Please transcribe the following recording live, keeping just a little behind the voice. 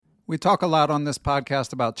We talk a lot on this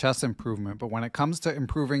podcast about chess improvement, but when it comes to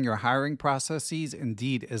improving your hiring processes,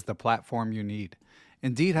 Indeed is the platform you need.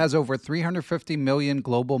 Indeed has over 350 million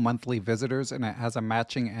global monthly visitors, and it has a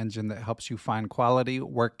matching engine that helps you find quality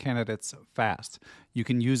work candidates fast. You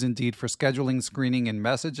can use Indeed for scheduling, screening, and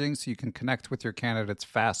messaging so you can connect with your candidates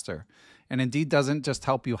faster. And Indeed doesn't just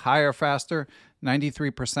help you hire faster.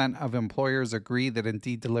 93% of employers agree that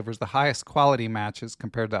Indeed delivers the highest quality matches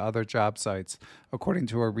compared to other job sites, according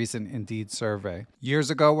to a recent Indeed survey. Years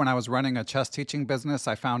ago, when I was running a chess teaching business,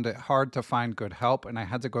 I found it hard to find good help, and I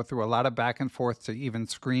had to go through a lot of back and forth to even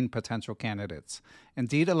screen potential candidates.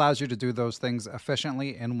 Indeed allows you to do those things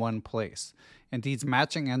efficiently in one place. Indeed's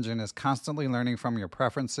matching engine is constantly learning from your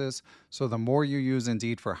preferences, so the more you use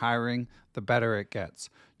Indeed for hiring, the better it gets.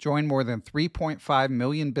 Join more than 3.5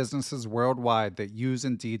 million businesses worldwide that use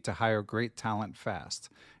Indeed to hire great talent fast.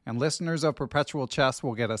 And listeners of Perpetual Chess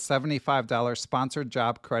will get a $75 sponsored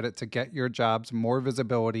job credit to get your jobs more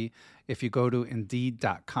visibility if you go to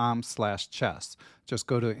Indeed.com/chess. Just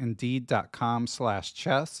go to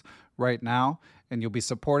Indeed.com/chess right now, and you'll be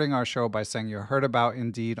supporting our show by saying you heard about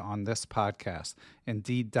Indeed on this podcast.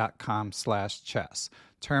 Indeed.com/chess.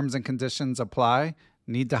 Terms and conditions apply.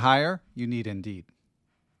 Need to hire? You need Indeed.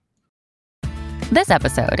 This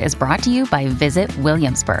episode is brought to you by Visit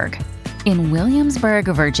Williamsburg. In Williamsburg,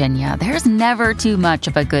 Virginia, there's never too much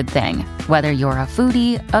of a good thing. Whether you're a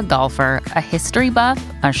foodie, a golfer, a history buff,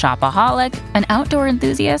 a shopaholic, an outdoor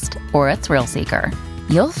enthusiast, or a thrill seeker,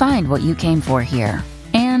 you'll find what you came for here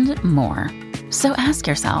and more. So ask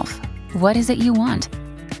yourself, what is it you want?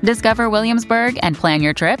 Discover Williamsburg and plan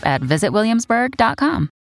your trip at visitwilliamsburg.com.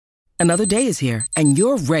 Another day is here, and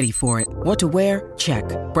you're ready for it. What to wear? Check.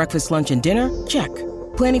 Breakfast, lunch, and dinner? Check.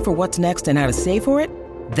 Planning for what's next and how to save for it?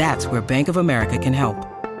 That's where Bank of America can help.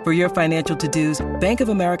 For your financial to-dos, Bank of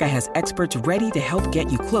America has experts ready to help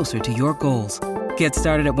get you closer to your goals. Get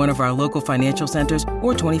started at one of our local financial centers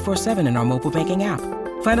or 24/7 in our mobile banking app.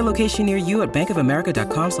 Find a location near you at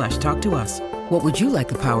bankofamerica.com/talktous. What would you like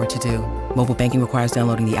the power to do? Mobile banking requires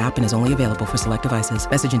downloading the app and is only available for select devices.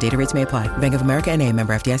 Message and data rates may apply. Bank of America N.A.,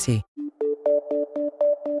 member FDIC.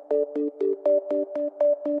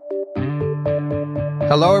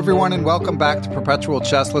 Hello, everyone, and welcome back to Perpetual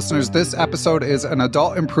Chess. Listeners, this episode is an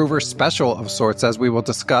Adult Improver special of sorts, as we will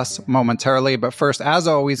discuss momentarily. But first, as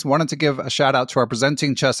always, wanted to give a shout out to our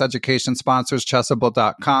presenting chess education sponsors,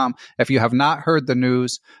 Chessable.com. If you have not heard the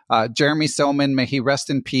news, Jeremy Silman, may he rest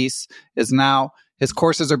in peace, is now... His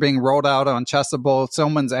courses are being rolled out on Chessable.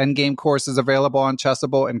 Silman's Endgame course is available on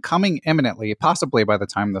Chessable, and coming imminently, possibly by the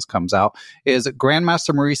time this comes out, is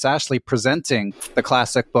Grandmaster Maurice Ashley presenting the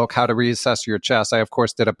classic book, How to Reassess Your Chess. I, of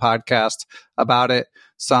course, did a podcast about it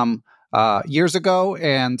some years ago,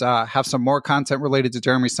 and have some more content related to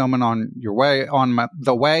Jeremy Silman on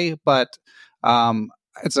the way, but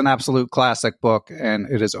it's an absolute classic book, and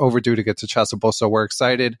it is overdue to get to Chessable, so we're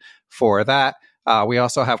excited for that. We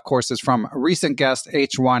also have courses from a recent guest,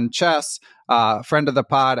 H1 Chess, friend of the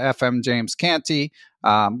pod, FM James Canty.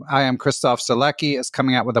 I am Christoph Selecki, is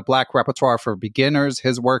coming out with a Black repertoire for beginners.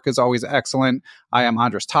 His work is always excellent. I am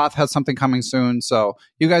Andres Toth, has something coming soon. So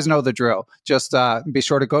you guys know the drill. Just be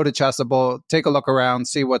sure to go to Chessable, take a look around,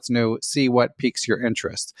 see what's new, see what piques your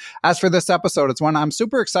interest. As for this episode, it's one I'm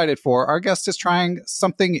super excited for. Our guest is trying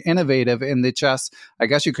something innovative in the chess, I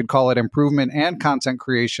guess you could call it improvement and content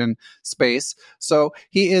creation space. So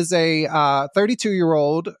he is a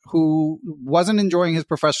 32-year-old who wasn't enjoying his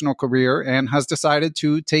professional career and has decided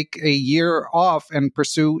to take a year off and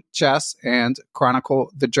pursue chess and chronicle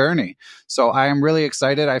the journey. So I am really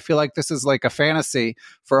excited. I feel like this is like a fantasy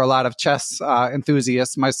for a lot of chess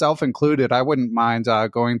enthusiasts, myself included. I wouldn't mind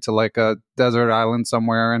going to like a desert island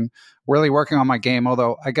somewhere and really working on my game,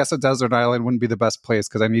 although I guess a desert island wouldn't be the best place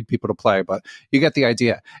because I need people to play, but you get the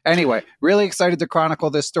idea. Anyway, really excited to chronicle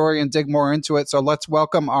this story and dig more into it. So let's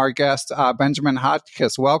welcome our guest, Benjamin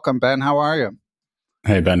Hodgkiss. Welcome, Ben. How are you?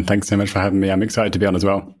 Hey, Ben, thanks so much for having me. I'm excited to be on as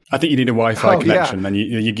well. I think you need a Wi-Fi connection, then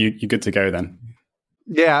you're good to go then.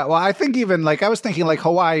 Yeah, well, I think even I was thinking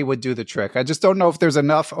Hawaii would do the trick. I just don't know if there's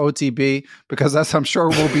enough OTB because, as I'm sure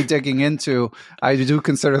we'll be digging into, I do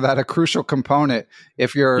consider that a crucial component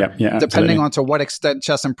if you're depending on to what extent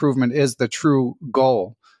chess improvement is the true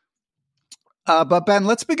goal. But Ben,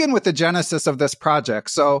 let's begin with the genesis of this project.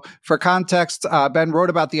 So for context, Ben wrote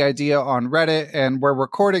about the idea on Reddit, and we're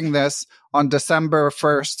recording this on December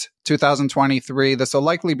 1st, 2023. This will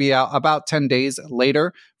likely be out about 10 days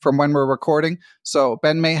later from when we're recording. So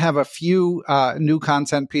Ben may have a few new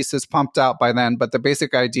content pieces pumped out by then, but the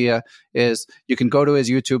basic idea is you can go to his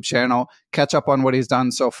YouTube channel, catch up on what he's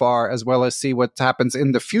done so far, as well as see what happens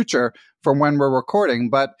in the future from when we're recording.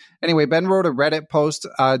 But anyway, Ben wrote a Reddit post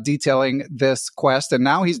detailing this quest, and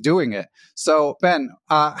now he's doing it. So Ben,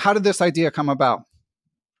 how did this idea come about?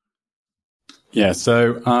 Yeah,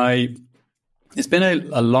 so it's been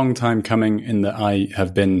a long time coming in that I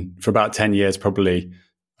have been, for about 10 years, probably,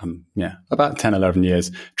 about 10, 11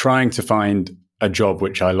 years, trying to find a job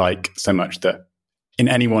which I like so much that in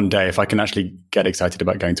any one day, if I can actually get excited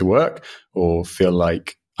about going to work or feel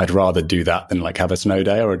like I'd rather do that than like have a snow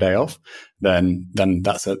day or a day off, then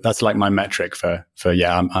that's like my metric for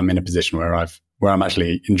I'm in a position where I'm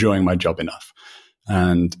actually enjoying my job enough.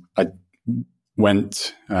 And I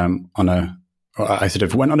went on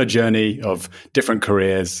a journey of different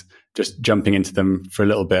careers, just jumping into them for a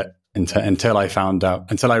little bit until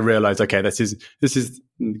I realized, okay, this is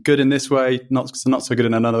good in this way, not so good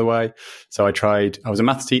in another way. So I was a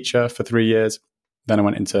maths teacher for 3 years. Then I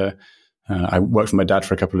went into, I worked for my dad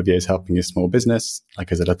for a couple of years, helping his small business,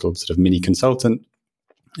 like as a little sort of mini consultant.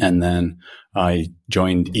 And then I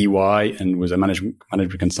joined EY and was a management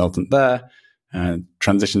consultant there.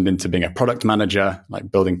 Transitioned into being a product manager, like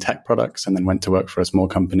building tech products, and then went to work for a small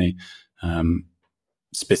company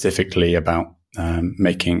specifically about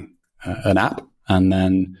making an app, and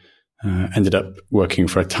then ended up working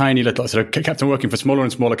for a tiny little, sort of kept on working for smaller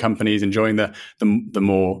and smaller companies, enjoying the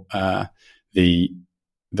more the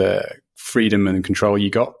freedom and control you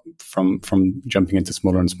got from jumping into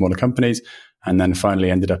smaller and smaller companies, and then finally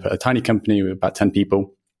ended up at a tiny company with about 10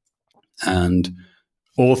 people. And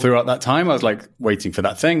all throughout that time, I was like waiting for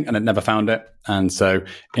that thing, and I'd never found it. And so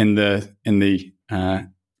in the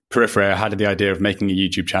periphery, I had the idea of making a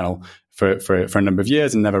YouTube channel for a number of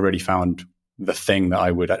years, and never really found the thing that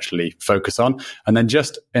I would actually focus on. And then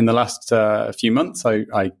just in the last few months,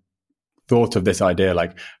 I thought of this idea,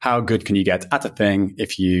 like, how good can you get at a thing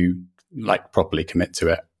if you like properly commit to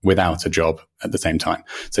it without a job at the same time?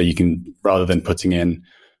 So you can, rather than putting in,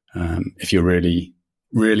 if you're really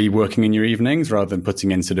working in your evenings, rather than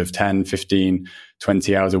putting in sort of 10, 15,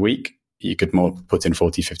 20 hours a week, you could more put in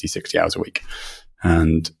 40, 50, 60 hours a week.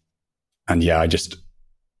 And yeah, I just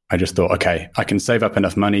thought, okay, I can save up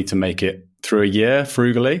enough money to make it through a year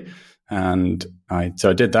frugally. And so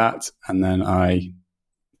I did that. And then I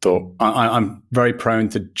thought, I'm very prone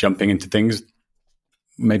to jumping into things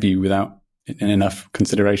maybe without enough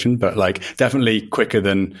consideration, but like definitely quicker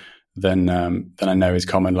than I know is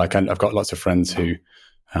common. Like I've got lots of friends who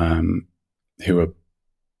are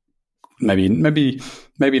maybe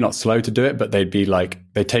not slow to do it, but they'd be like,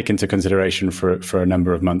 they take into consideration for a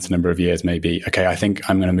number of months, a number of years, maybe, okay, I think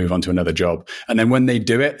I'm going to move on to another job. And then when they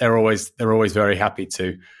do it, they're always very happy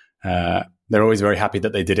that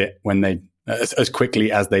they did it when they, as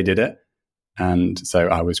quickly as they did it. And so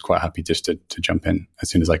I was quite happy just to jump in as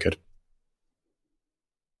soon as I could.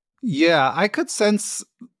 Yeah, I could sense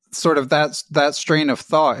sort of that strain of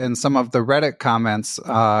thought in some of the Reddit comments.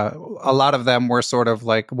 A lot of them were sort of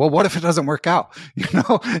like, well, what if it doesn't work out? You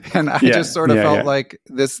know? And I just sort of felt like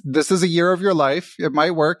this is a year of your life. It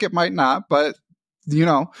might work, it might not, but you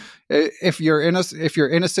know, if you're in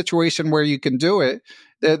a situation where you can do it,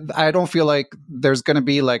 I don't feel like there's going to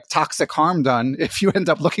be like toxic harm done if you end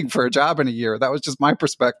up looking for a job in a year. That was just my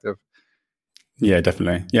perspective. Yeah,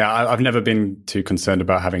 definitely. Yeah, I've never been too concerned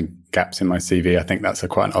about having gaps in my CV. I think that's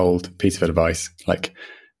quite an old piece of advice. Like,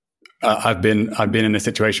 I've been in a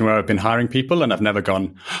situation where I've been hiring people, and I've never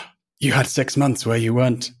gone, you had 6 months where you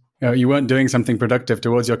weren't doing something productive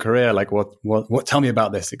towards your career. Like, what? Tell me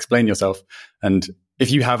about this. Explain yourself. And if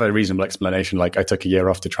you have a reasonable explanation, like I took a year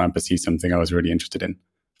off to try and pursue something I was really interested in,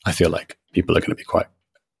 I feel like people are going to be quite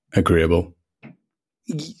agreeable.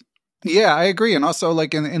 Yeah, I agree. And also,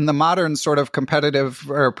 like in the modern sort of competitive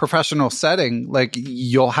or professional setting, like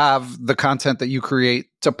you'll have the content that you create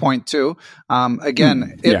to point to.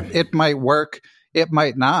 It might work, it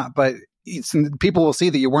might not, but people will see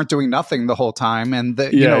that you weren't doing nothing the whole time. And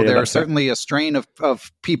there are certainly a strain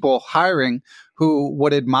of people hiring who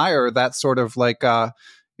would admire that sort of like,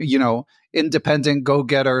 independent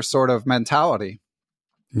go-getter sort of mentality.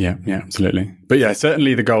 Yeah, absolutely. But yeah,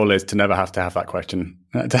 certainly the goal is to never have to have that question,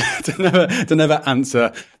 to never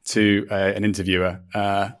answer to an interviewer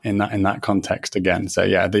in that context again. So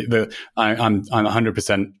yeah, I'm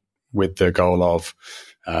 100% with the goal of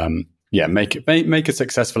make a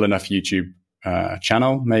successful enough YouTube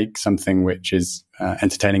channel, make something which is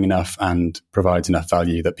entertaining enough and provides enough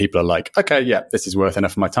value that people are like, okay, yeah, this is worth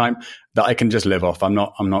enough of my time that I can just live off. I'm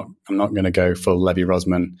not going to go full Levy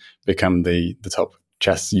Rosman, become the top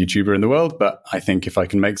chess YouTuber in the world. But I think if I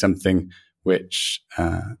can make something which,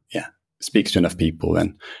 speaks to enough people,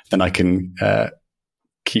 then I can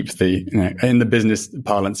keep the, in the business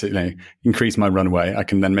parlance, increase my runway. I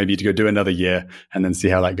can then maybe go do another year and then see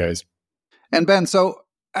how that goes. And Ben, so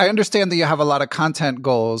I understand that you have a lot of content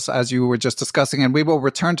goals, as you were just discussing, and we will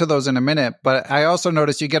return to those in a minute. But I also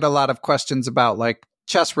noticed you get a lot of questions about like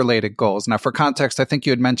chess-related goals. Now, for context, I think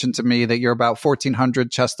you had mentioned to me that you're about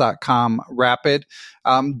 1,400 chess.com rapid.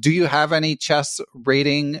 Do you have any chess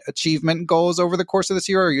rating achievement goals over the course of this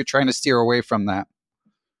year, or are you trying to steer away from that?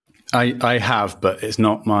 I have, but it's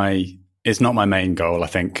not my main goal. I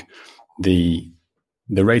think the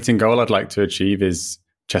rating goal I'd like to achieve is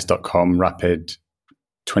chess.com rapid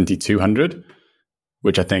 2,200,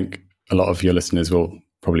 which I think a lot of your listeners will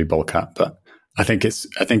probably balk at, but I think it's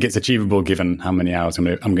achievable given how many hours I'm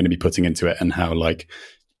going to be putting into it and how like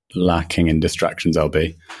lacking in distractions I'll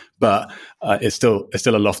be. But it's still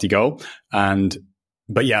a lofty goal.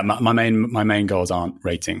 But yeah, my main goals aren't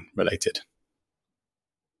rating related.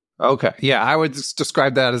 Okay. Yeah, I would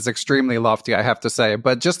describe that as extremely lofty, I have to say.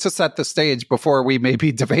 But just to set the stage before we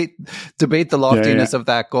maybe debate the loftiness of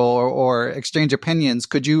that goal or exchange opinions,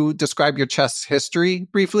 could you describe your chess history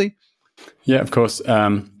briefly? Yeah, of course.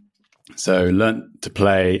 So learned to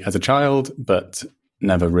play as a child, but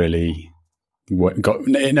never really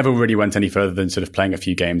went any further than sort of playing a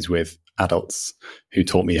few games with adults who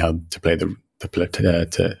taught me how to play who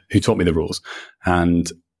taught me the rules.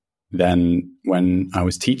 And then when I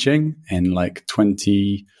was teaching in like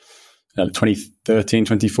 2013,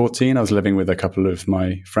 2014, I was living with a couple of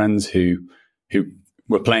my friends who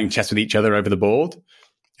were playing chess with each other over the board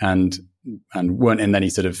and weren't in any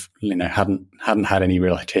sort of, hadn't had any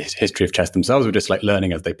real history of chess themselves, were just like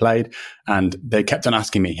learning as they played. And they kept on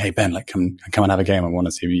asking me, hey, Ben, like come and have a game. I want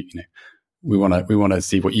to see, we want to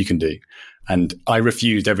see what you can do. And I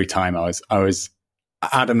refused every time. I was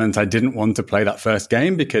adamant I didn't want to play that first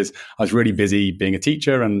game because I was really busy being a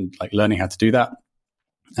teacher and like learning how to do that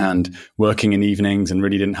and working in evenings and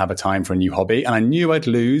really didn't have a time for a new hobby. And I knew I'd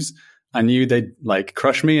lose. I knew they'd like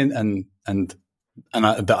crush me and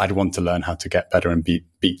that I'd want to learn how to get better and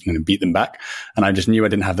beat them back. And I just knew I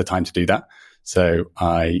didn't have the time to do that. So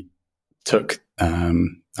I just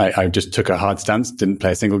took a hard stance, didn't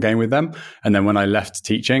play a single game with them. And then when I left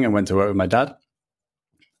teaching and went to work with my dad,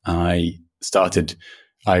 I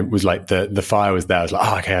was like, the fire was there. I was like,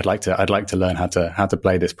 oh, okay, I'd like to learn how to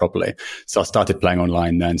play this properly. So I started playing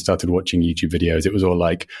online then, started watching YouTube videos. It was all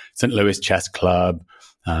like St. Louis Chess Club,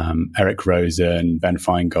 Eric Rosen, Ben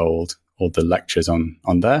Feingold, all the lectures on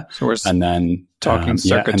there. So we're and then talking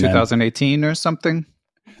circa 2018 or something?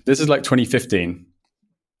 This is like 2015.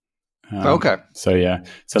 Okay. So yeah.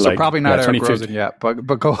 So probably not Eric Rosen yet, but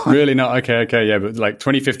go on. Really not. Okay. Yeah. But like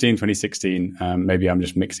 2015, 2016, maybe I'm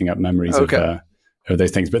just mixing up memories of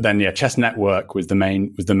those things. But then, yeah, Chess Network was the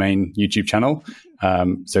main YouTube channel.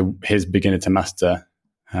 So his Beginner to Master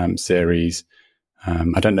series,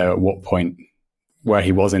 I don't know at what point where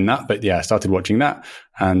he was in that, but yeah, I started watching that,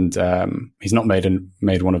 and he's not made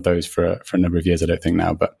one of those for a number of years, I don't think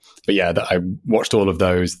now, but yeah, I watched all of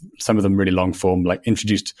those, some of them really long form, like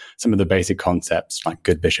introduced some of the basic concepts like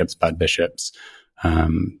good bishops, bad bishops,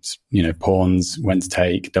 pawns, when to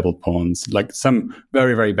take, double pawns, like some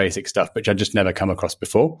very, very basic stuff, which I'd just never come across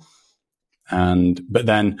before. But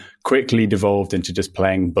then quickly devolved into just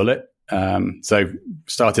playing bullet. So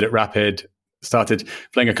started at rapid, started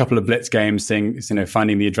playing a couple of blitz games,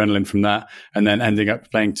 finding the adrenaline from that, and then ending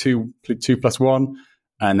up playing 2+1,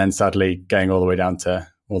 and then sadly going all the way down to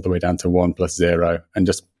 1+0, and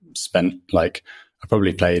just spent I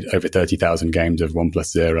probably played over 30,000 games of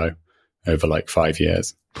 1+0 over like 5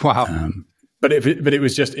 years. Wow. But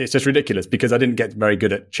it's just ridiculous because I didn't get very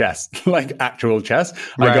good at chess, like actual chess.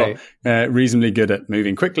 Right. I got reasonably good at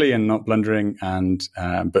moving quickly and not blundering, and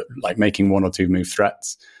but like making one or two move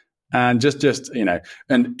threats. And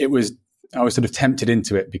and I was sort of tempted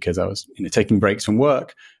into it because I was, taking breaks from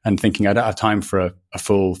work and thinking I don't have time for a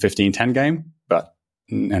full 15-10 game, but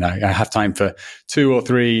I have time for 2 or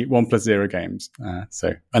 3 1+0 games.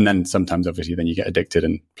 And then sometimes obviously then you get addicted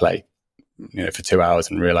and play, for 2 hours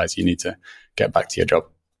and realize you need to get back to your job.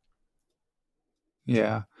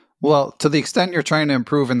 Yeah. Well, to the extent you're trying to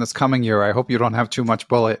improve in this coming year, I hope you don't have too much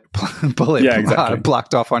bullet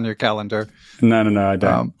blocked off on your calendar. No, I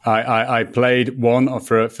don't. I played one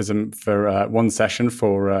for one session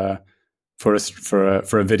for a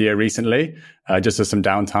video recently, just as some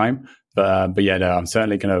downtime. But yeah, no, I'm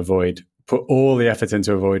certainly going to put all the effort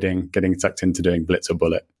into avoiding getting sucked into doing blitz or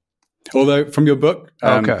bullet. Although from your book,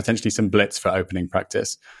 potentially some blitz for opening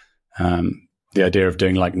practice. The idea of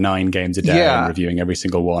doing like 9 games a day and reviewing every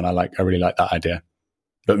single one. I really like that idea.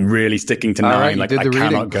 But really sticking to 9, right, like I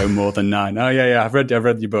cannot go more than 9. Oh yeah. I've read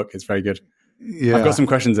your book. It's very good. Yeah. I've got some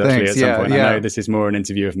questions actually at some point. I know this is more an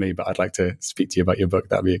interview of me, but I'd like to speak to you about your book.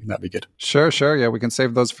 That'd be good. Sure. Yeah, we can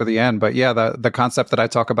save those for the end. But yeah, the concept that I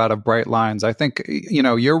talk about of bright lines, I think,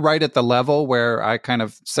 you're right at the level where I kind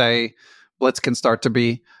of say blitz can start to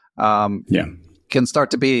be do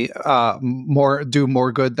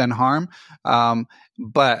more good than harm.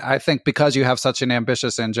 But I think because you have such an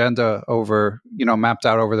ambitious agenda mapped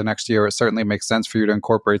out over the next year, it certainly makes sense for you to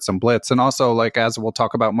incorporate some blitz. And also, like, as we'll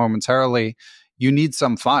talk about momentarily, you need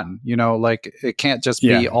some fun, like it can't just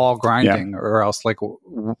be all grinding or else like,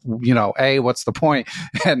 A, what's the point?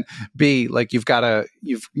 And B, like you've got to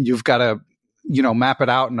map it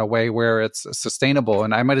out in a way where it's sustainable.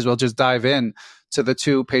 And I might as well just dive in to the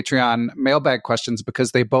 2 Patreon mailbag questions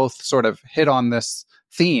because they both sort of hit on this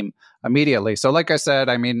theme immediately. So like I said,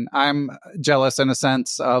 I mean, I'm jealous in a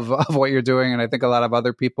sense of what you're doing, and I think a lot of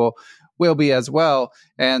other people will be as well.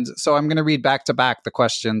 And so I'm going to read back to back the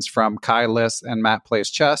questions from Kai Liss and Matt Plays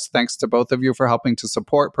Chess. Thanks to both of you for helping to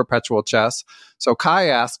support Perpetual Chess. So Kai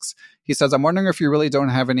asks, he says, I'm wondering if you really don't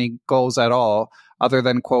have any goals at all other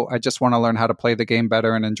than, quote, I just want to learn how to play the game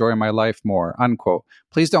better and enjoy my life more, unquote.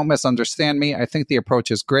 Please don't misunderstand me. I think the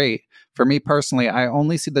approach is great. For me personally, I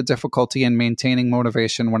only see the difficulty in maintaining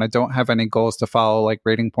motivation when I don't have any goals to follow, like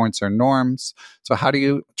rating points or norms. So how do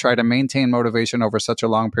you try to maintain motivation over such a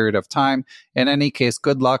long period of time? In any case,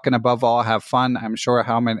 good luck, and above all, have fun. I'm sure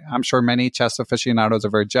many chess aficionados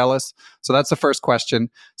are very jealous. So that's the first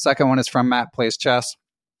question. Second one is from Matt Plays Chess.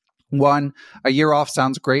 1, a year off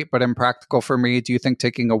sounds great, but impractical for me. Do you think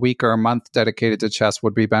taking a week or a month dedicated to chess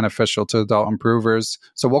would be beneficial to adult improvers?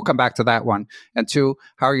 So we'll come back to that one. And 2,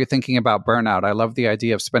 how are you thinking about burnout? I love the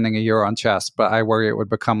idea of spending a year on chess, but I worry it would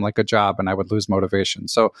become like a job and I would lose motivation.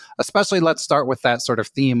 So especially let's start with that sort of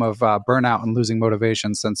theme of burnout and losing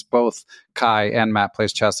motivation, since both Kai and Matt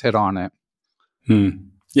Plays Chess hit on it.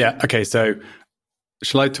 Yeah. Okay. So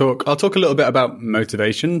shall I talk? I'll talk a little bit about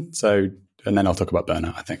motivation. And then I'll talk about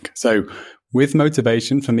burnout, I think. So with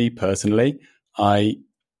motivation, for me personally, I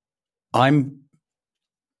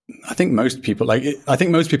think most people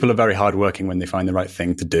are very hardworking when they find the right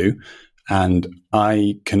thing to do. And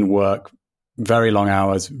I can work very long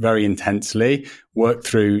hours, very intensely, work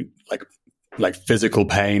through like physical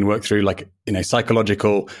pain, work through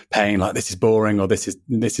psychological pain, like this is boring or this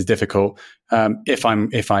is difficult. If I'm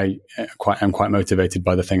quite motivated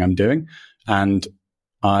by the thing I'm doing. And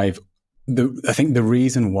I think the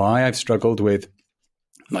reason why I've struggled with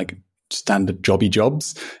like standard jobby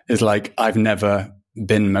jobs is like I've never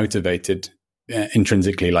been motivated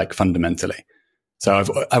intrinsically, like fundamentally. So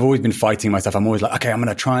I've always been fighting myself. I'm always like, okay, I'm going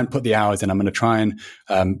to try and put the hours in. I'm going to try and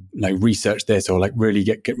research this or like really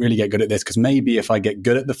get good at this, because maybe if I get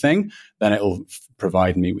good at the thing, then it'll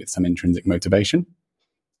provide me with some intrinsic motivation.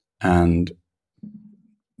 And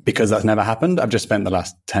because that's never happened, I've just spent the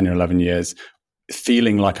last 10 or 11 years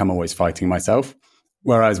feeling like I'm always fighting myself.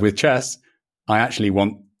 Whereas with chess, I actually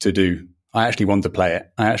want to play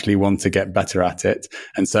it. I actually want to get better at it.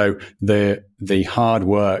 And so the hard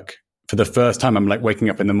work, for the first time, I'm like waking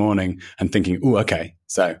up in the morning and thinking, oh, okay,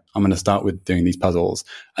 so I'm going to start with doing these puzzles,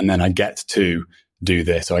 and then I get to do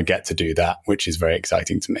this or I get to do that, which is very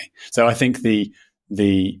exciting to me. So I think the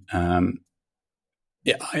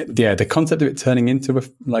concept of it turning into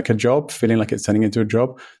a job, feeling like it's turning into a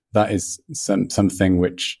job, that is something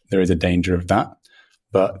which there is a danger of that.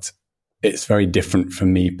 But it's very different for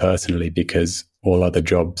me personally, because all other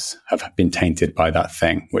jobs have been tainted by that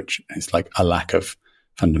thing, which is like a lack of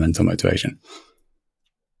fundamental motivation.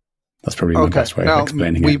 That's probably the best way of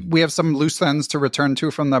explaining it. We have some loose ends to return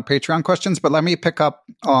to from the Patreon questions, but let me pick up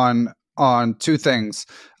on 2 things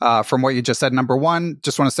from what you just said. Number one,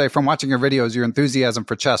 just want to say, from watching your videos, your enthusiasm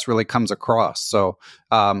for chess really comes across. So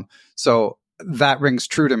that rings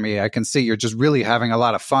true to me. I can see you're just really having a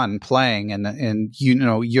lot of fun playing, and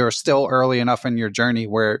you're still early enough in your journey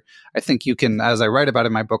where I think you can, as I write about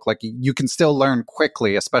in my book, like you can still learn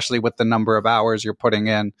quickly, especially with the number of hours you're putting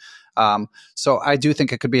in. So I do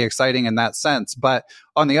think it could be exciting in that sense. But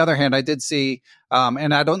on the other hand, I did see,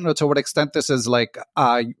 and I don't know to what extent this is like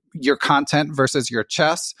your content versus your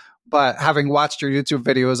chess, but having watched your YouTube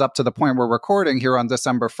videos up to the point we're recording here on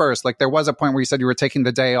December 1st, like there was a point where you said you were taking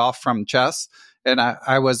the day off from chess. And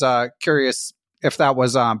I was curious if that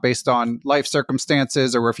was based on life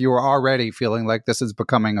circumstances or if you were already feeling like this is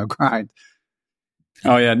becoming a grind.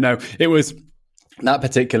 Oh yeah, no, it was that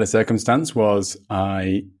particular circumstance was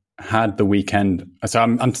I had the weekend. So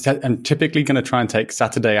I'm typically going to try and take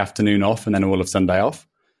Saturday afternoon off and then all of Sunday off.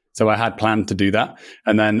 So I had planned to do that.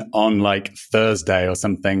 And then on like Thursday or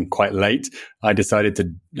something quite late, I decided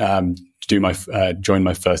to join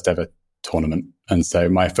my first ever tournament. And so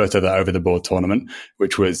my first ever over the board tournament,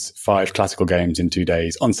 which was 5 classical games in 2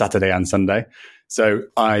 days on Saturday and Sunday. So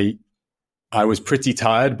I was pretty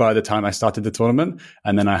tired by the time I started the tournament.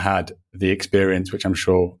 And then I had the experience, which I'm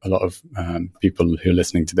sure a lot of people who are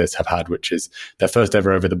listening to this have had, which is their first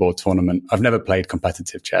ever over the board tournament. I've never played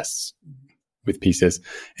competitive chess with pieces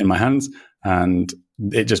in my hands, and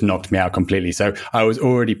it just knocked me out completely. So I was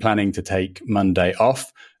already planning to take Monday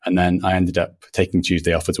off, and then I ended up taking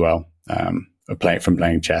Tuesday off as well, from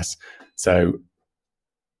playing chess. So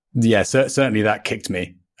yeah, certainly that kicked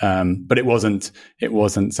me. But it wasn't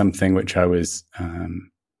something which I was,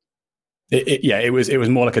 it was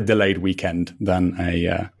more like a delayed weekend than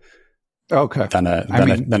a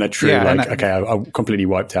true, I'm completely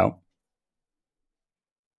wiped out.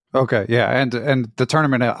 Okay. Yeah. And the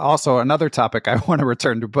tournament, also another topic I want to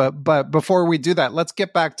return to, but before we do that, let's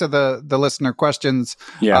get back to the listener questions.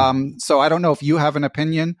 Yeah. So I don't know if you have an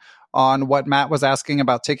opinion on what Matt was asking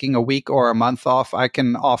about taking a week or a month off. I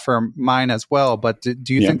can offer mine as well, but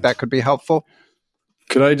do you think that could be helpful?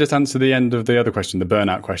 Could I just answer the end of the other question, the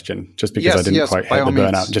burnout question, just because I didn't quite hit the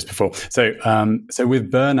burnout just before. So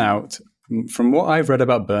with burnout, from what I've read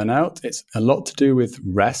about burnout, it's a lot to do with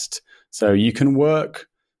rest. So you can work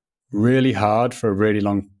really hard for a really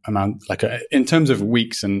long amount, like in terms of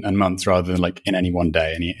weeks and months, rather than like in any one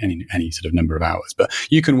day, any sort of number of hours. But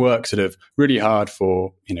you can work sort of really hard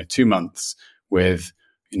for 2 months with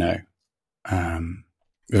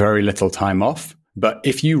very little time off. But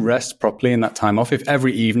if you rest properly in that time off, if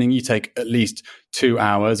every evening you take at least 2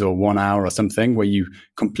 hours or 1 hour or something where you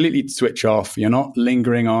completely switch off, you're not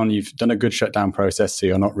lingering on, you've done a good shutdown process, so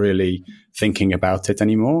you're not really thinking about it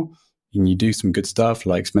anymore. And you do some good stuff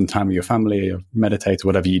like spend time with your family or meditate or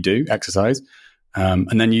whatever you do, exercise.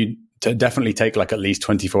 And then you definitely take like at least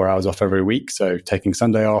 24 hours off every week. So taking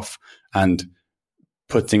Sunday off and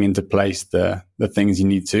putting into place the things you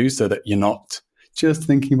need to, so that you're not just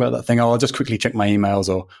thinking about that thing. Oh, I'll just quickly check my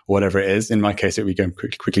emails or whatever it is. In my case, it would go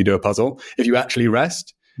quickly do a puzzle. If you actually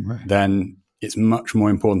rest, then it's much more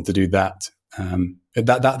important to do that.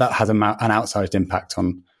 That has an outsized impact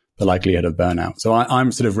on the likelihood of burnout. So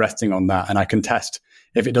I'm sort of resting on that, and I can test.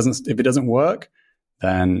 If it doesn't work,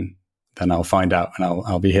 then I'll find out and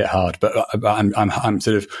I'll be hit hard. But I'm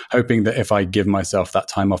sort of hoping that if I give myself that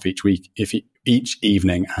time off each week, each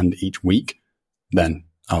evening and each week, then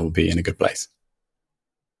I will be in a good place.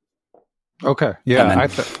 Okay. Yeah,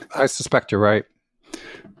 I suspect you're right.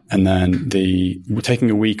 And then taking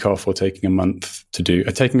a week off or taking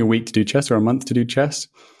a week to do chess or a month to do chess.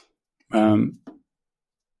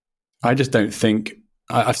 I just don't think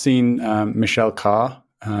I've seen Michelle Carr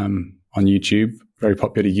on YouTube, very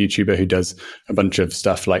popular YouTuber who does a bunch of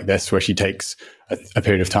stuff like this, where she takes a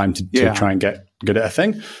period of time to try and get good at a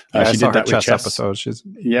thing. She did that with chess episodes. With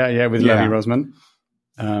Levy Rosman.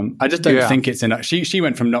 I just don't think it's enough. She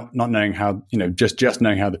went from not knowing how, just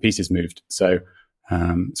knowing how the pieces moved. So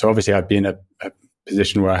obviously I'd be in a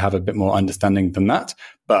position where I have a bit more understanding than that.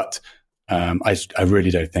 But I really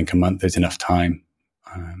don't think a month is enough time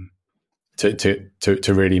to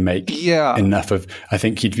really make enough of. I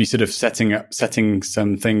think you'd be sort of setting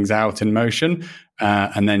some things out in motion,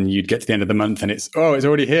 and then you'd get to the end of the month and it's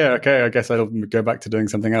already here. Okay, I guess I'll go back to doing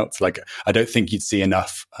something else. Like, I don't think you'd see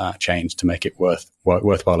enough change to make it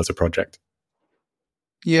worthwhile as a project.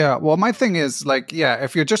 Yeah, well, my thing is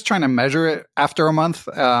if you're just trying to measure it after a month,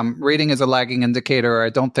 rating is a lagging indicator. I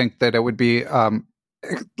don't think that it would be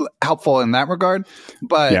helpful in that regard.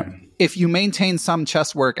 But if you maintain some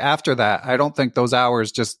chess work after that, I don't think those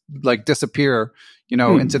hours just disappear,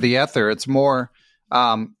 into the ether. It's more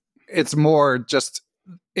just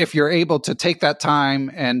if you're able to take that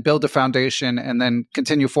time and build a foundation and then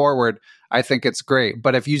continue forward, I think it's great.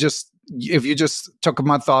 But if you just took a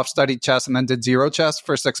month off, studied chess, and then did zero chess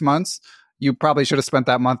for 6 months, you probably should have spent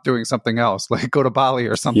that month doing something else, like go to Bali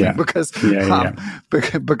or something, because it's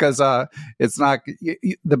not,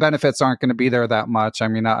 the benefits aren't going to be there that much. I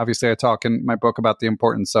mean, obviously I talk in my book about the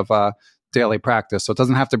importance of daily practice. So it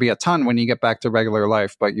doesn't have to be a ton when you get back to regular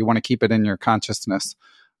life, but you want to keep it in your consciousness.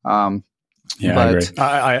 I agree.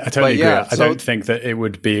 I totally agree. I don't think that it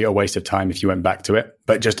would be a waste of time if you went back to it,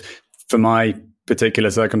 but just for my particular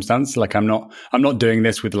circumstance, I'm not doing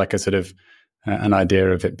this with like a sort of an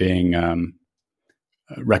idea of it being a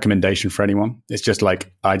recommendation for anyone. It's just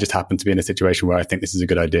like, I just happen to be in a situation where I think this is a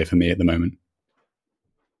good idea for me at the moment.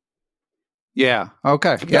 Yeah.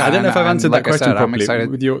 Okay. Yeah, I don't know if I've answered that question properly. I'm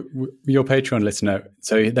excited. With your Patreon listener.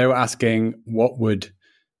 So they were asking, what would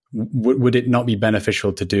it not be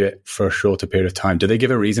beneficial to do it for a shorter period of time? Do they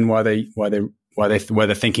give a reason why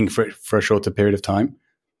they're thinking for a shorter period of time?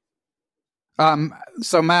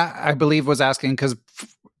 So Matt, I believe, was asking because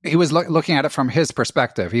he was looking at it from his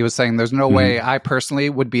perspective. He was saying there's no way I personally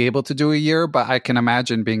would be able to do a year, but I can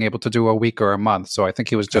imagine being able to do a week or a month. So I think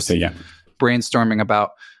he was just brainstorming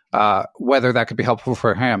about whether that could be helpful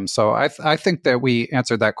for him. So I think that we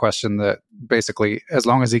answered that question, that basically, as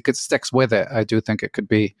long as he sticks with it, I do think it could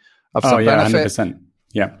be of some benefit. 100%.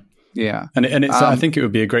 Yeah. Yeah. And it's, I think it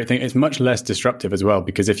would be a great thing. It's much less disruptive as well,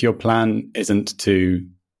 because if your plan isn't to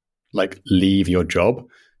like leave your job,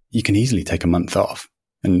 you can easily take a month off.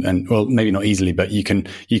 And well, maybe not easily, but you can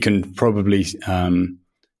probably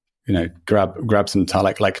grab some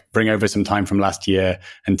time, like bring over some time from last year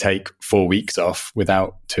and take 4 weeks off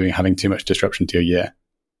without having too much disruption to your year.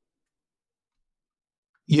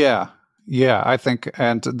 Yeah, I think,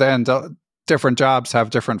 and then different jobs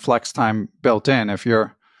have different flex time built in. If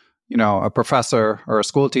you're, a professor or a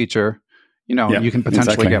school teacher, you can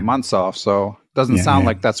potentially get months off. So it doesn't sound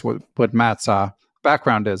like that's what Matt's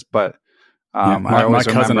background is, but I always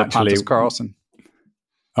remember Pontus Carlson.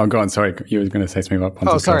 Oh, go on. Sorry, you were going to say something about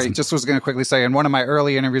Pontus Carlson. Just was going to quickly say, in one of my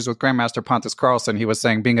early interviews with Grandmaster Pontus Carlson, he was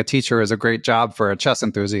saying being a teacher is a great job for a chess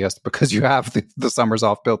enthusiast because you have the summers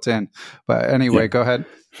off built in. But anyway, go ahead.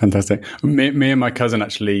 Fantastic. Me and my cousin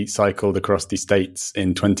actually cycled across the States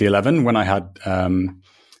in 2011 when I had I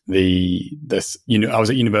was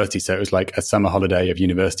at university, so it was like a summer holiday of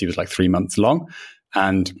university was like 3 months long,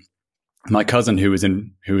 and my cousin who was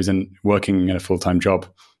working in a full-time job,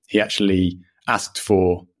 he actually asked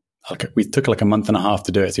for, we took like a month and a half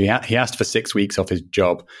to do it. So he asked for 6 weeks off his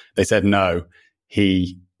job. They said no.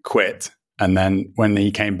 He quit. And then when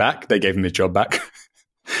he came back, they gave him his job back.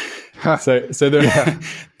 So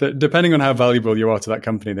depending on how valuable you are to that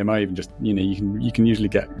company, they might even just, you can usually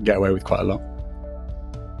get away with quite a lot.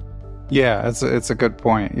 Yeah, it's a good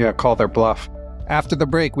point. Yeah, call their bluff. After the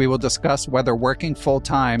break, we will discuss whether working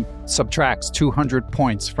full-time subtracts 200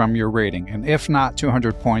 points from your rating. And if not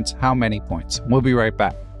 200 points, how many points? We'll be right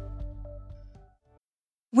back.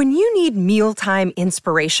 When you need mealtime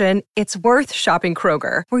inspiration, it's worth shopping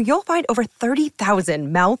Kroger, where you'll find over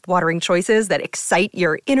 30,000 mouth-watering choices that excite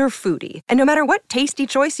your inner foodie. And no matter what tasty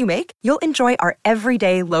choice you make, you'll enjoy our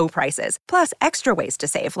everyday low prices, plus extra ways to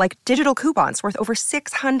save, like digital coupons worth over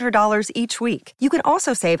 $600 each week. You can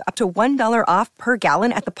also save up to $1 off per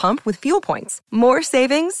gallon at the pump with fuel points. More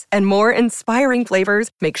savings and more inspiring flavors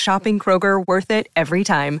make shopping Kroger worth it every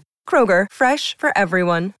time. Kroger, fresh for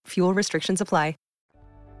everyone. Fuel restrictions apply.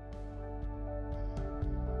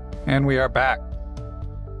 And we are back.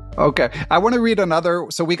 Okay, I want to read another.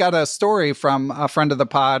 So we got a story from a friend of the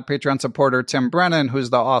pod, Patreon supporter Tim Brennan,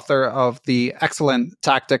 who's the author of the excellent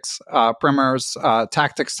Tactics primers,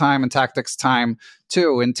 Tactics Time and Tactics Time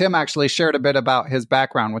 2. And Tim actually shared a bit about his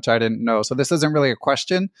background, which I didn't know. So this isn't really a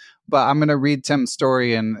question, but I'm going to read Tim's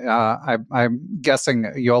story, and I'm guessing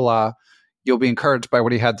you'll be encouraged by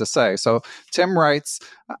what he had to say. So Tim writes,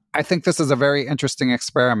 I think this is a very interesting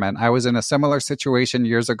experiment. I was in a similar situation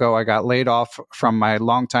years ago. I got laid off from my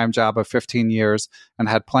longtime job of 15 years and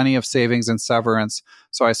had plenty of savings and severance.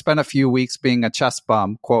 So I spent a few weeks being a chess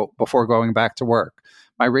bum, quote, before going back to work.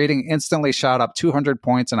 My rating instantly shot up 200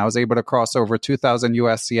 points and I was able to cross over 2,000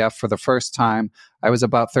 USCF for the first time. I was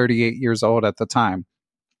about 38 years old at the time.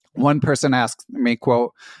 One person asked me,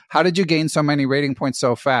 quote, how did you gain so many rating points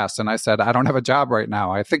so fast? And I said, I don't have a job right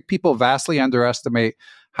now. I think people vastly underestimate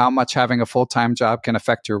how much having a full-time job can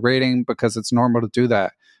affect your rating because it's normal to do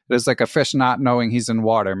that. It is like a fish not knowing he's in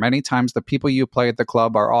water. Many times the people you play at the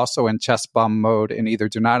club are also in chess bum mode and either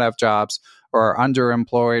do not have jobs or are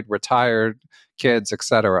underemployed, retired, kids,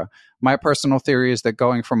 etc. My personal theory is that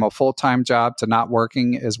going from a full-time job to not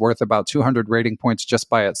working is worth about 200 rating points just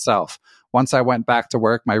by itself. Once I went back to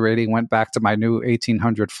work, my rating went back to my new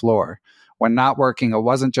 1800 floor. When not working, it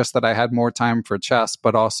wasn't just that I had more time for chess,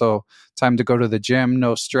 but also time to go to the gym,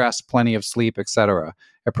 no stress, plenty of sleep, etc.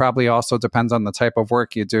 It probably also depends on the type of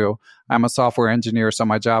work you do. I'm a software engineer, so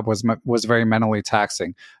my job was very mentally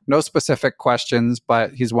taxing. No specific questions,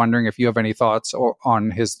 but he's wondering if you have any thoughts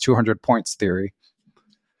on his 200 points theory.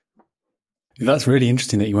 That's really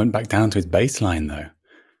interesting that you went back down to his baseline, though.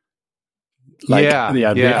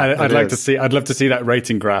 I'd love to see that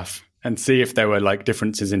rating graph and see if there were like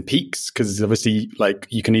differences in peaks, because obviously like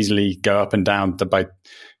you can easily go up and down by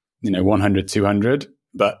 100, 200,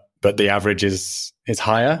 but the average is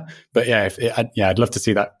higher. But I'd love to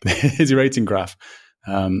see that his rating graph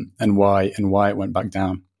and why it went back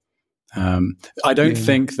down. I don't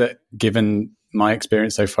think that, given my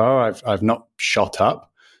experience so far, I've not shot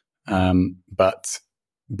up, but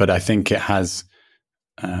I think it has.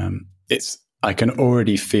 I can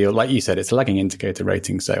already feel, like you said, it's a lagging indicator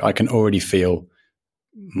rating, so I can already feel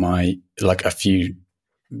a few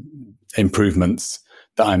improvements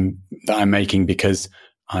that I'm making, because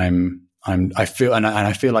I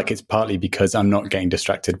feel like it's partly because I'm not getting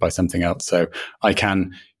distracted by something else. So I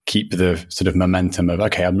can keep the sort of momentum of,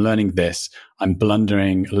 okay, I'm learning this, I'm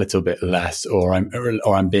blundering a little bit less, or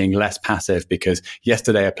I'm being less passive, because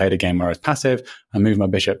yesterday I played a game where I was passive. I moved my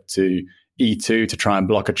bishop to E2 to try and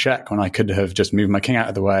block a check when I could have just moved my king out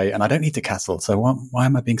of the way, and I don't need to castle. So why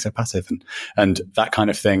am I being so passive? And that kind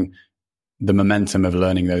of thing, the momentum of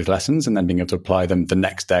learning those lessons and then being able to apply them the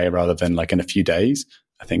next day rather than like in a few days,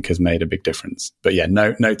 I think has made a big difference. But yeah,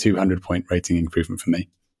 no 200-point rating improvement for me.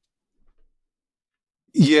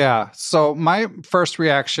 Yeah. So my first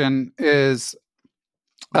reaction is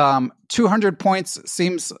 200 points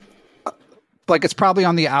seems like it's probably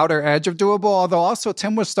on the outer edge of doable, although also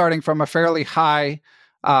Tim was starting from a fairly high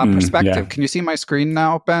perspective. Yeah. Can you see my screen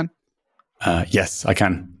now, Ben? Yes, I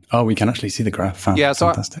can. Oh, we can actually see the graph. Yeah, so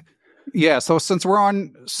fantastic. So since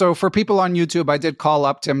so for people on YouTube, I did call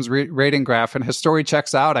up Tim's rating graph, and his story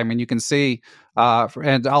checks out. I mean, you can see,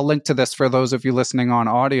 and I'll link to this for those of you listening on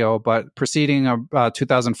audio, but preceding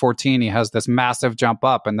 2014, he has this massive jump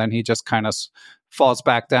up, and then he just kind of falls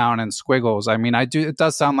back down and squiggles. I mean, it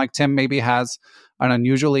does sound like Tim maybe has an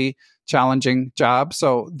unusually challenging job,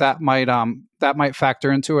 so that might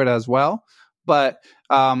factor into it as well. But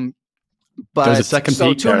there's a second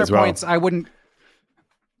peak 200 there as well. points, I wouldn't.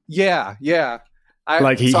 Yeah. I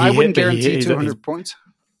wouldn't guarantee 200 points.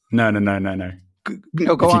 No. No,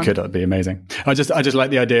 go if on. You could, that'd be amazing. I just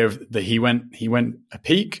like the idea of that he went a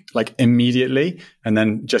peak like immediately, and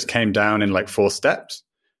then just came down in like 4 steps,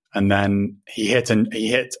 and then he hit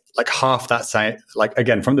like half that side, like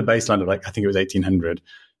again from the baseline of like I think it was 1800.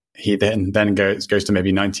 He then goes to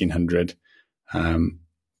maybe 1900,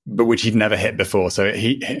 but which he'd never hit before. So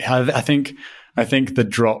I think the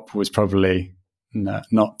drop was probably. No,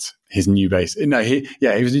 not his new base. No, he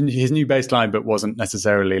was in his new baseline, but wasn't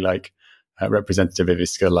necessarily like representative of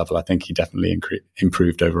his skill level. I think he definitely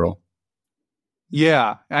improved overall.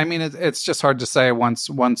 Yeah, I mean, it's just hard to say once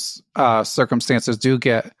circumstances do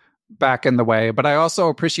get back in the way. But I also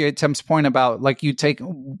appreciate Tim's point about like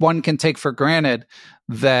one can take for granted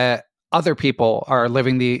that other people are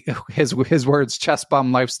living his words chess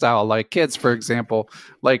bum lifestyle, like kids, for example.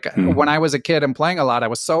 Like when I was a kid and playing a lot, I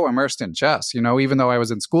was so immersed in chess, even though I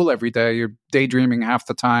was in school every day, you're daydreaming half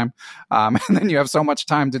the time. And then you have so much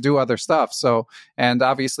time to do other stuff. So, and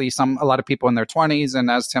obviously a lot of people in their 20s,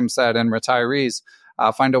 and as Tim said, and retirees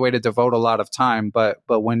find a way to devote a lot of time. But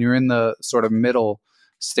when you're in the sort of middle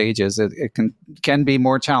stages, it can be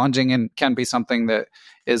more challenging and can be something that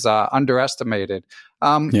is underestimated.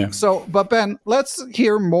 So, but Ben, let's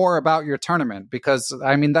hear more about your tournament, because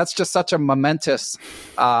I mean, that's just such a momentous,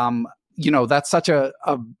 that's such a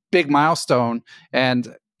big milestone,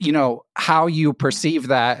 and how you perceive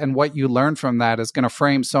that and what you learn from that is going to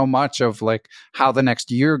frame so much of like how the next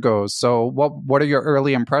year goes. So what are your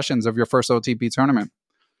early impressions of your first OTP tournament?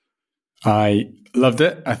 I loved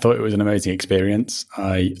it. I thought it was an amazing experience.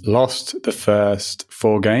 I lost the first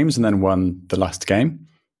 4 games and then won the last game.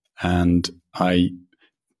 And I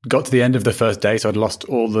got to the end of the first day, so I'd lost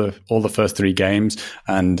all the first 3 games,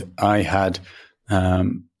 and I had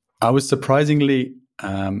I was surprisingly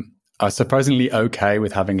okay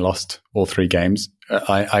with having lost all 3 games.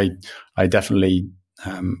 I definitely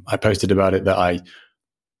I posted about it that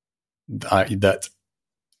that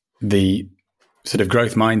the sort of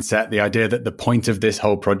growth mindset, the idea that the point of this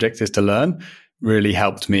whole project is to learn, really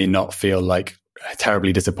helped me not feel like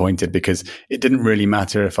terribly disappointed, because it didn't really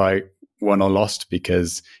matter if I won or lost,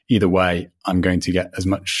 because either way, I'm going to get as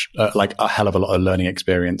much, like a hell of a lot of learning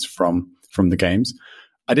experience from the games.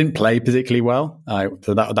 I didn't play particularly well.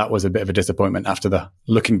 So that was a bit of a disappointment after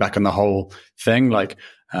looking back on the whole thing.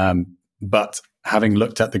 But having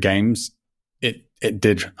looked at the games, it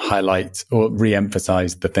did highlight or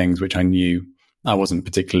re-emphasize the things which I knew I wasn't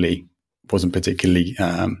particularly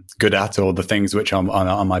good at, or the things which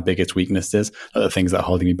are my biggest weaknesses, are the things that are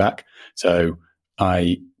holding me back. So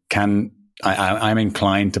I'm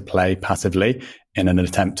inclined to play passively in an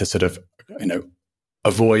attempt to sort of,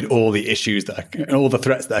 avoid all the issues all the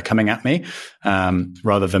threats that are coming at me,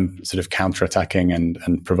 rather than sort of counterattacking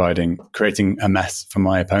and creating a mess for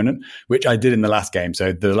my opponent, which I did in the last game.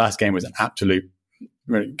 So the last game was an absolute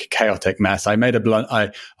chaotic mess. I made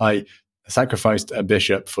I sacrificed a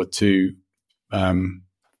bishop for 2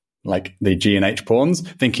 like the G and H pawns,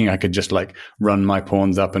 thinking I could just like run my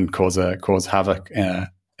pawns up and cause havoc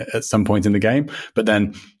at some point in the game. But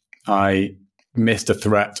then I missed a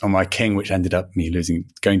threat on my king, which ended up me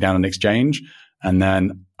going down an exchange. And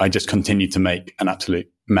then I just continued to make an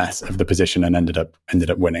absolute mess of the position and ended up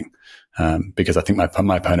winning. Because I think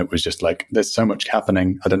my opponent was just like, there's so much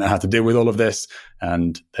happening. I don't know how to deal with all of this.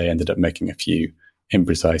 And they ended up making a few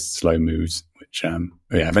imprecise, slow moves, which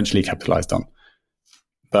eventually capitalized on.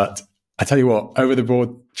 But I tell you what, over the board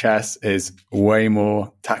chess is way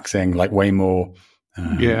more taxing, like way more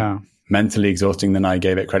mentally exhausting than I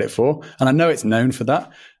gave it credit for. And I know it's known for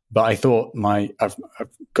that, but I thought I've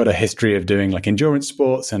got a history of doing like endurance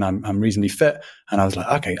sports, and I'm reasonably fit. And I was like,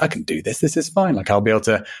 okay, I can do this. This is fine. Like I'll be able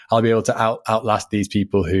to outlast these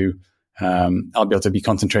people who I'll be able to be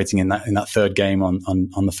concentrating in that third game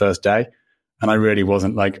on the first day. And I really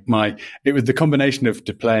wasn't. Like it was the combination of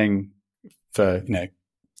playing for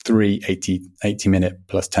 3 80-minute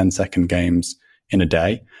plus 10-second games in a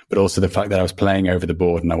day, but also the fact that I was playing over the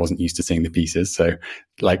board and I wasn't used to seeing the pieces. So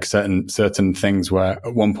like certain things where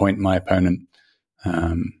at one point my opponent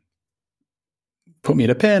put me at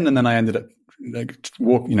a pin, and then I ended up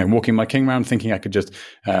walking my king around thinking I could just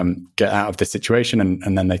get out of this situation,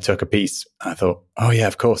 and then they took a piece. I thought, oh yeah,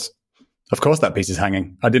 of course that piece is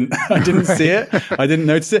hanging. I didn't see it. I didn't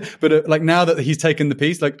notice it. But like now that he's taken the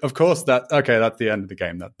piece, like of course that's the end of the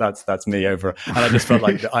game. That's me over. And I just felt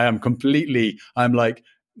like I am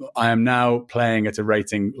now playing at a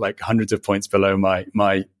rating like hundreds of points below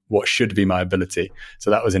my what should be my ability. So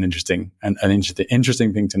that was an interesting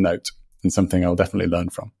thing to note, and something I'll definitely learn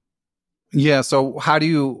from. Yeah. So how do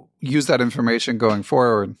you use that information going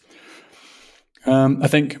forward? I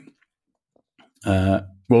think.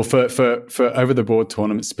 Well, for over the board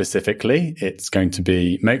tournaments specifically, it's going to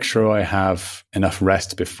be make sure I have enough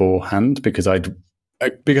rest beforehand, because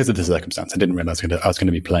because of the circumstance, I didn't realize I was going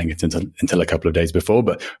to be playing it until a couple of days before.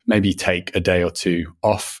 But maybe take a day or two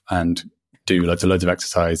off and do loads of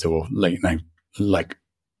exercise, or like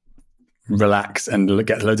relax and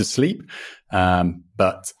get loads of sleep.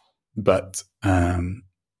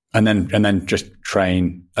 And then just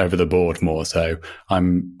train over the board more. So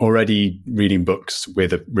I'm already reading books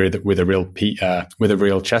with a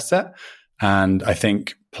real chess set, and I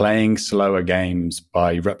think playing slower games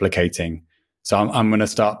by replicating. So I'm going to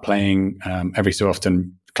start playing every so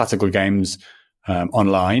often classical games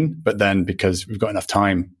online, but then because we've got enough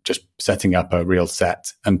time, just setting up a real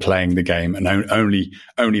set and playing the game, and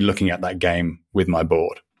only looking at that game with my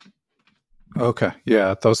board. Okay.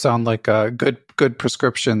 Yeah. Those sound like good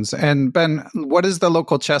prescriptions. And Ben, what is the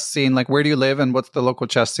local chess scene like? Where do you live, and what's the local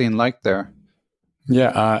chess scene like there? Yeah,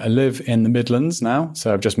 I live in the Midlands now.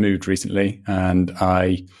 So I've just moved recently, and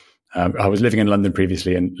I was living in London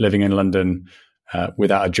previously, and living in London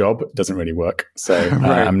without a job doesn't really work. So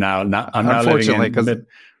right. I'm now living in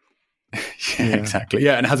exactly.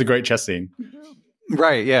 Yeah. And it has a great chess scene.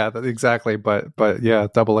 Right. Yeah, exactly. But yeah,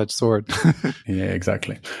 double-edged sword. Yeah,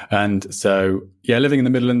 exactly. And so, yeah, living in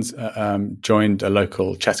the Midlands, joined a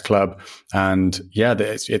local chess club, and yeah,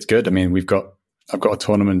 it's good. I mean, I've got a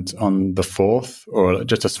tournament on the 4th, or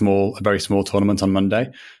just a very small tournament on Monday.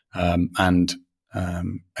 And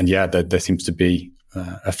yeah, there seems to be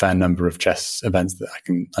a fair number of chess events that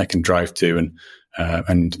I can drive to,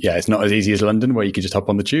 and yeah, it's not as easy as London where you can just hop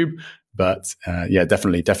on the tube, but yeah,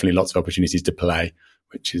 definitely lots of opportunities to play,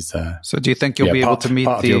 which is so do you think you'll be able to meet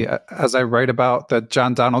as I write about, that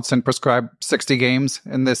John Donaldson prescribed 60 games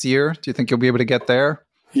in this year? Do you think you'll be able to get there?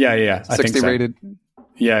 Yeah, 60 I think so. Rated.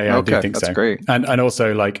 Yeah, okay, I do think that's so. Great. And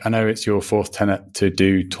also, like, I know it's your fourth tenet to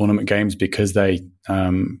do tournament games because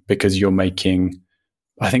you're making,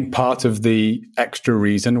 I think part of the extra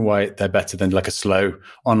reason why they're better than like a slow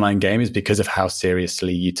online game is because of how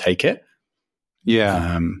seriously you take it.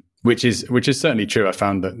 Yeah. Which is certainly true. I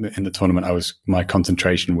found that in the tournament, my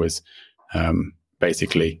concentration was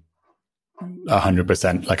basically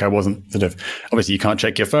 100%. Like I wasn't obviously you can't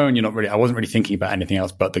check your phone. I wasn't really thinking about anything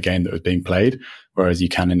else but the game that was being played. Whereas you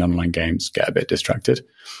can in online games get a bit distracted.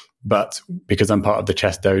 But because I'm part of the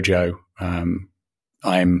chess dojo, I'm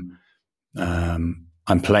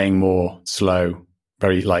playing more slow,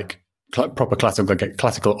 very like proper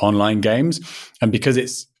classical online games. And because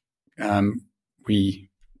it's, we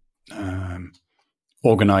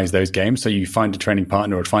organize those games. So you find a training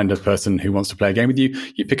partner or find a person who wants to play a game with you.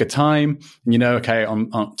 You pick a time, and okay,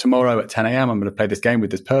 on tomorrow at 10 a.m., I'm going to play this game with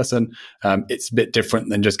this person. It's a bit different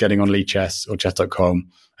than just getting on Lichess or chess.com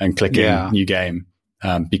and clicking new game.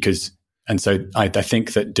 So I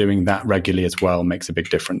think that doing that regularly as well makes a big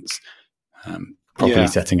difference. Properly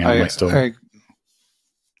setting out my stall.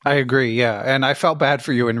 I agree. Yeah. And I felt bad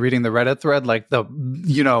for you in reading the Reddit thread, like the,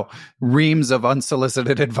 reams of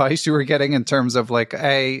unsolicited advice you were getting in terms of like,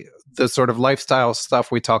 the sort of lifestyle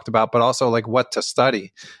stuff we talked about, but also like what to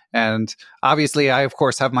study. And obviously I, of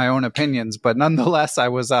course, have my own opinions, but nonetheless, I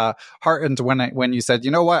was heartened when you said,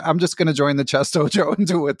 you know what, I'm just going to join the chess dojo and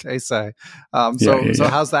do what they say. So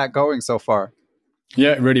how's that going so far?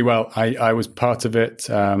 Yeah, really well. I was part of it.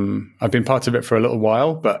 I've been part of it for a little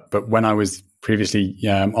while, but when I was previously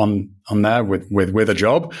on there with a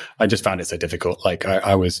job, I just found it so difficult. Like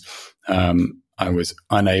I was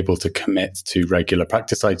unable to commit to regular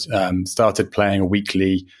practice. I started playing a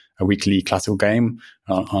weekly classical game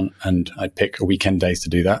and I'd pick a weekend days to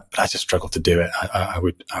do that, but I just struggled to do it. I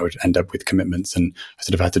would end up with commitments and I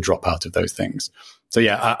sort of had to drop out of those things. So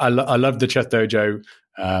yeah, I love the chess dojo.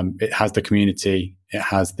 It has the community. It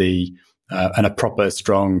has and a proper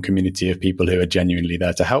strong community of people who are genuinely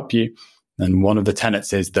there to help you. And one of the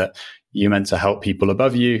tenets is that you're meant to help people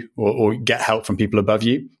above you or get help from people above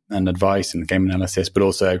you and advice and game analysis, but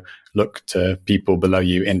also look to people below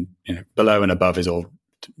you below and above is all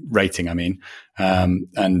rating. I mean,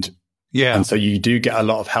 and so you do get a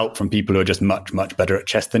lot of help from people who are just much, much better at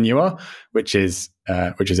chess than you are, which is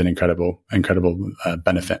an incredible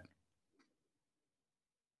benefit.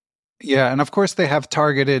 Yeah. And of course, they have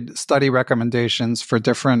targeted study recommendations for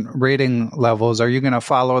different rating levels. Are you going to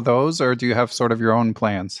follow those or do you have sort of your own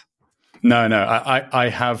plans? No. I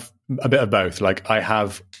have a bit of both. Like I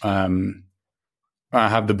have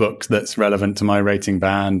the books that's relevant to my rating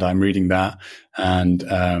band. I'm reading that. And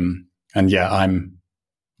I'm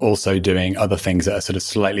also doing other things that are sort of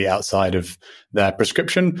slightly outside of their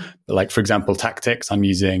prescription. Like, for example, tactics. I'm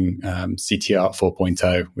using CTR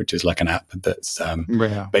 4.0, which is like an app that's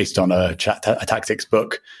based on a tactics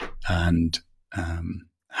book and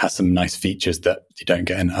has some nice features that you don't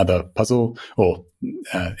get in other puzzle or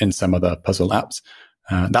in some other puzzle apps.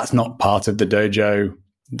 That's not part of the dojo.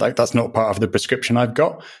 Like, that's not part of the prescription I've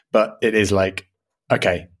got, but it is like,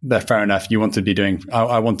 okay, fair enough. You want to be doing,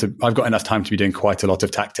 I've got enough time to be doing quite a lot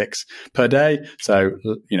of tactics per day. So,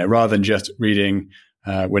 rather than just reading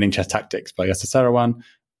Winning Chess Tactics by Yasser Seirawan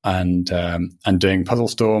and doing Puzzle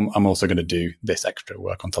Storm, I'm also going to do this extra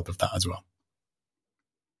work on top of that as well.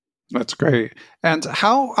 That's great. And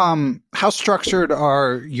how structured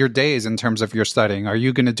are your days in terms of your studying? Are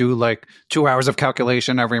you going to do like 2 hours of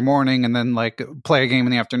calculation every morning and then like play a game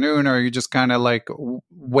in the afternoon? Or are you just kind of like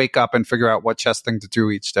wake up and figure out what chess thing to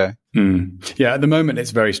do each day? Yeah, at the moment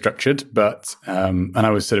it's very structured, but and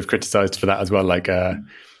I was sort of criticized for that as well. Like that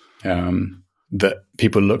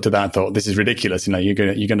people looked at that and thought, this is ridiculous. You're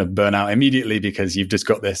going to burn out immediately because you've just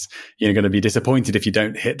got this. You're going to be disappointed if you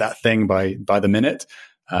don't hit that thing by the minute.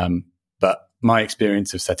 But my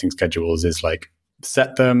experience of setting schedules is like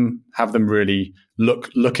set them, have them really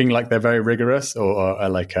looking like they're very rigorous or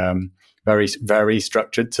like very, very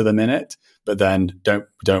structured to the minute, but then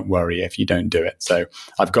don't worry if you don't do it. So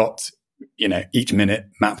I've got, each minute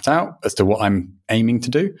mapped out as to what I'm aiming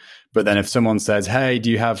to do. But then if someone says, hey, do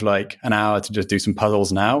you have like an hour to just do some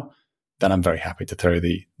puzzles now? Then I'm very happy to throw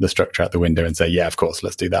the structure out the window and say, yeah, of course,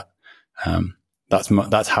 let's do that.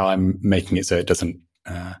 That's how I'm making it so it doesn't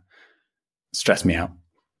stress me out.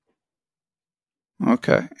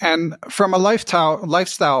 Okay. And from a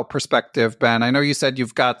lifestyle perspective, Ben, I know you said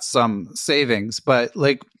you've got some savings, but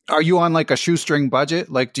like, are you on like a shoestring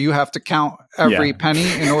budget? Like, do you have to count every penny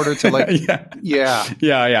in order to like? Yeah,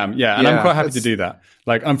 I am. Yeah. And I'm quite happy to do that.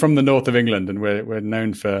 Like, I'm from the north of England and we're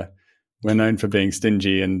known for being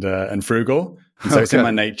stingy and frugal. And so it's in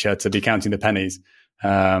my nature to be counting the pennies.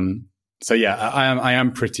 So yeah, I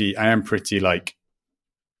am pretty like,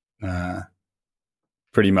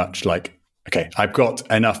 pretty much like, okay, I've got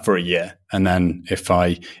enough for a year. And then if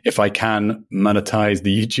I can monetize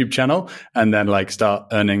the YouTube channel and then like start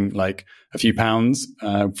earning like a few pounds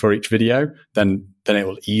for each video, then it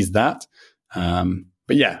will ease that.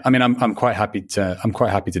 But yeah, I mean, I'm quite happy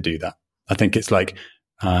to do that. I think it's like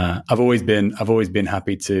I've always been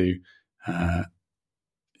happy to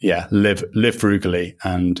live frugally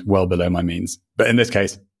and well below my means. But in this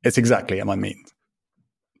case, it's exactly at my means.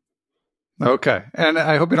 Okay. And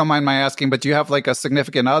I hope you don't mind my asking, but do you have like a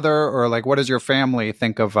significant other or like what does your family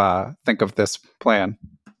think of this plan?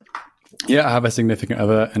 Yeah, I have a significant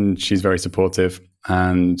other and she's very supportive.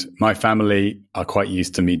 And my family are quite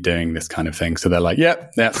used to me doing this kind of thing. So they're like,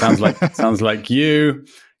 yep, that sounds like you.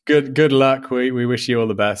 Good luck. We wish you all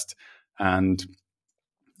the best. And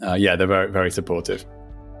they're very, very supportive.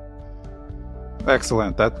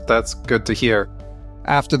 Excellent. That's good to hear.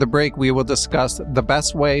 After the break, we will discuss the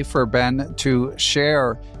best way for Ben to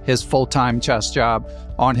share his full-time chess job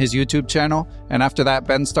on his YouTube channel. And after that,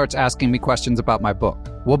 Ben starts asking me questions about my book.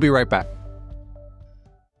 We'll be right back.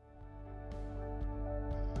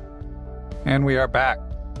 And we are back.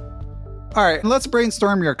 All right, let's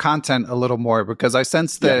brainstorm your content a little more, because I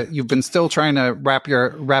sense that you've been still trying to wrap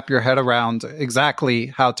your head around exactly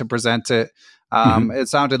how to present it. It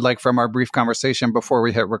sounded like from our brief conversation before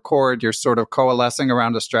we hit record, you're sort of coalescing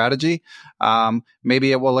around a strategy.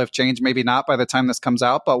 Maybe it will have changed, maybe not by the time this comes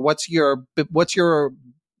out. But what's your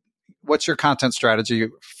content strategy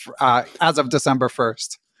as of December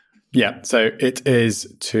 1st? Yeah, so it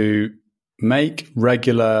is to make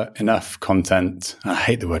regular enough content. I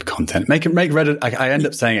hate the word content. Make regular. I end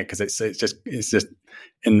up saying it because it's just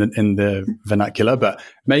in the vernacular. But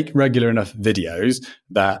make regular enough videos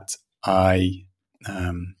that I'm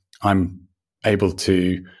able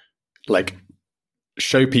to like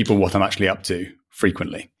show people what I'm actually up to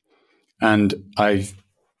frequently. And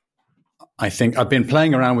I think I've been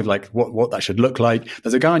playing around with like what that should look like.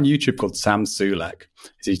 There's a guy on YouTube called Sam Sulek.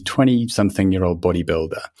 He's a 20-something-year-old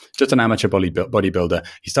bodybuilder, just an amateur bodybuilder.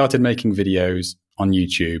 He started making videos on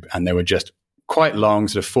YouTube, and they were just quite long,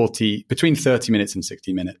 sort of between 30 minutes and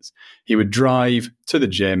 60 minutes. He would drive to the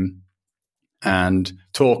gym and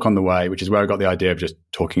talk on the way, which is where I got the idea of just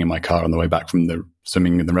talking in my car on the way back from the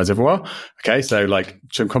swimming in the reservoir. Okay, so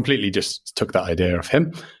completely just took that idea of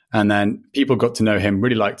him. And then people got to know him,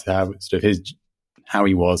 really liked to have sort of how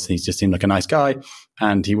he was. He just seemed like a nice guy.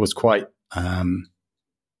 And he was quite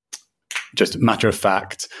just matter of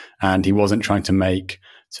fact. And he wasn't trying to make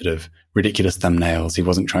sort of ridiculous thumbnails. He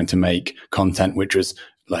wasn't trying to make content which was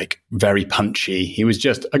like very punchy. He was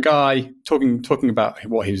just a guy talking about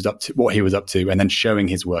what he was up to, and then showing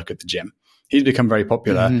his work at the gym. He's become very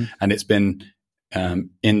popular, and it's been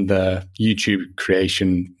in the YouTube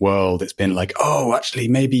creation world, it's been like, oh, actually,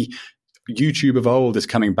 maybe YouTube of old is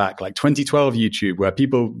coming back, like 2012 YouTube, where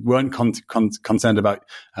people weren't concerned about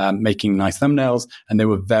making nice thumbnails, and they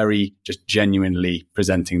were very just genuinely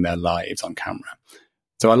presenting their lives on camera.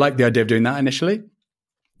 So I like the idea of doing that initially,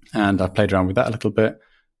 and I played around with that a little bit.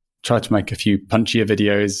 Tried to make a few punchier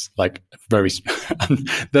videos, like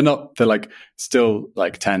they're like still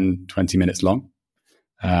like 10, 20 minutes long.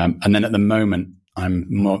 And then at the moment, I'm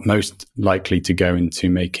most likely to go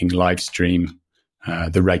into making live stream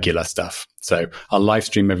the regular stuff. So I'll live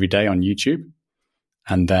stream every day on YouTube,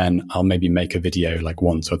 and then I'll maybe make a video like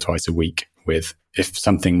once or twice a week with if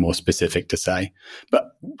something more specific to say.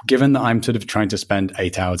 But given that I'm sort of trying to spend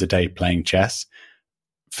 8 hours a day playing chess,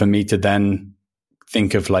 for me to then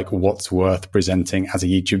think of like what's worth presenting as a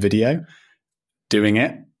YouTube video, doing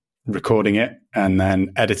it, recording it, and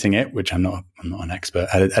then editing it, which I'm not an expert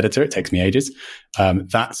editor. It takes me ages.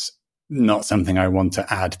 That's not something I want to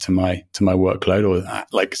add to my workload or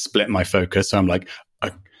like split my focus. So I'm like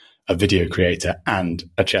a video creator and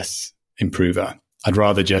a chess improver. I'd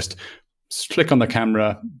rather just click on the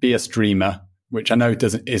camera, be a streamer, which I know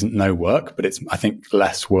isn't no work, but it's, I think,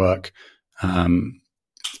 less work.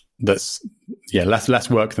 That's less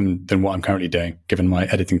work than what I'm currently doing, given my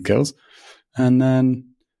editing skills. And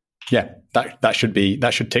then that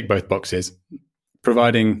should tick both boxes,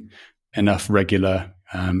 providing enough regular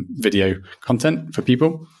video content for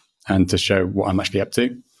people and to show what I'm actually up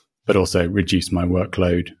to, but also reduce my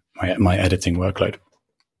workload, my editing workload.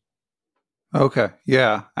 Okay.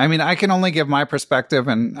 Yeah. I mean, I can only give my perspective.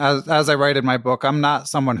 And as I write in my book, I'm not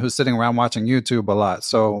someone who's sitting around watching YouTube a lot.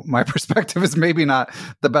 So my perspective is maybe not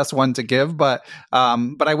the best one to give. But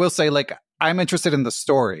I will say, like, I'm interested in the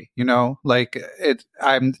story,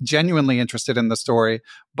 I'm genuinely interested in the story,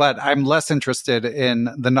 but I'm less interested in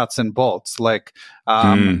the nuts and bolts. So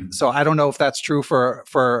I don't know if that's true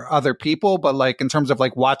for other people, but like in terms of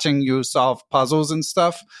like watching you solve puzzles and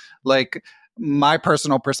stuff, like, my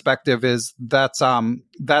personal perspective is that's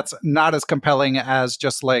not as compelling as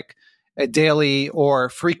just like a daily or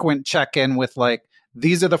frequent check-in with like,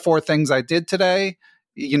 these are the 4 things I did today.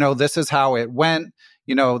 This is how it went.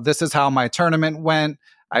 This is how my tournament went.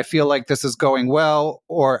 I feel like this is going well,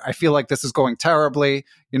 or I feel like this is going terribly.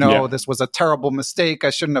 This was a terrible mistake. I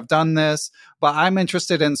shouldn't have done this. But I'm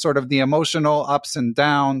interested in sort of the emotional ups and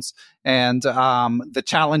downs and the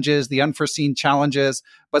challenges, the unforeseen challenges,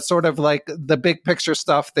 but sort of like the big picture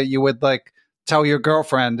stuff that you would like tell your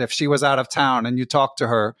girlfriend if she was out of town and you talked to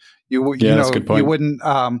her. You wouldn't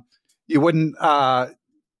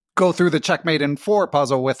go through the checkmate in 4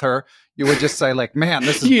 puzzle with her. You would just say like, man,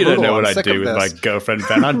 this is you brutal. Don't know what I'd do with my girlfriend,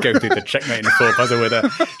 Ben. I'd go through the checkmate in 4 puzzle with her.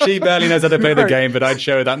 She barely knows how to play the game, but I'd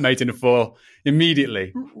show her that mate in 4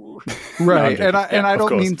 immediately. Right. No, and I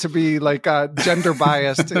don't mean to be like gender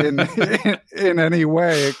biased in any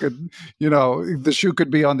way. It could, the shoe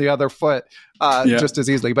could be on the other foot just as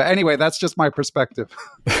easily. But anyway, that's just my perspective.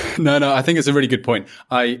 No, I think it's a really good point.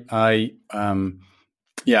 I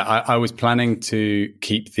was planning to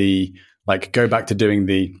keep go back to doing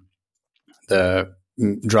the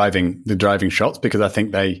driving shots, because I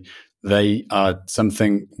think they are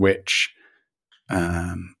something which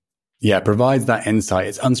provides that insight.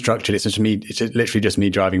 It's unstructured. It's literally just me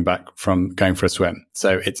driving back from going for a swim.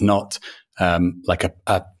 So it's not like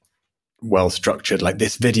a well structured, like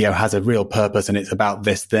this video has a real purpose and it's about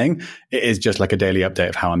this thing. It is just like a daily update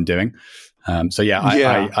of how I'm doing.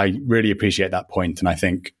 I really appreciate that point, and I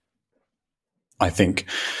think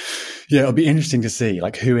it'll be interesting to see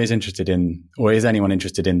like who is interested in, or is anyone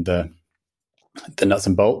interested in the nuts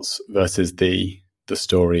and bolts versus the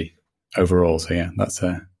story overall. So that's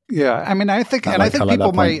I mean, I think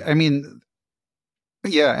people might. I mean,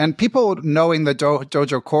 and people knowing the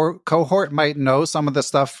dojo cohort might know some of the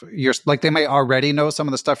stuff they may already know some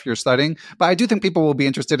of the stuff you're studying. But I do think people will be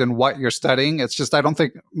interested in what you're studying. It's just, I don't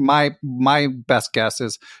think my best guess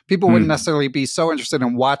is people wouldn't necessarily be so interested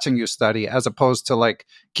in watching you study as opposed to like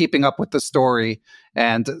keeping up with the story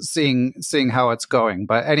and seeing how it's going.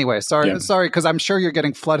 But anyway, sorry, because I'm sure you're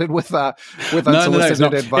getting flooded with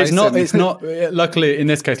unsolicited advice. It's not. Luckily, in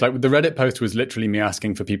this case, like the Reddit post was literally me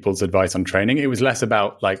asking for people's advice on training. It was less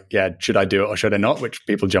about like, should I do it or should I not, which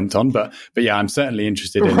people jumped on. But I'm certainly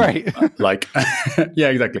interested in exactly.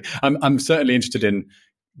 I'm certainly interested in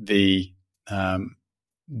the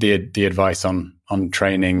advice on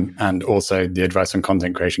training, and also the advice on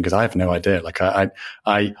content creation, because I have no idea. Like I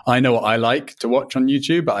know what I like to watch on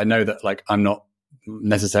YouTube, but I know that like I'm not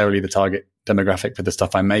necessarily the target demographic for the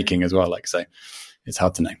stuff I'm making as well. Like, so it's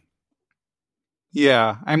hard to know.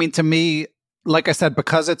 Yeah. I mean, to me, like I said,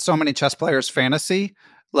 because it's so many chess players' fantasy,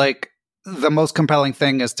 like the most compelling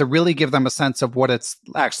thing is to really give them a sense of what it's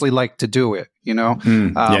actually like to do it,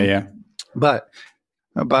 But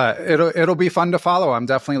it'll be fun to follow. I'm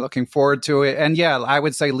definitely looking forward to it. And I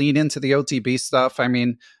would say lean into the OTB stuff. I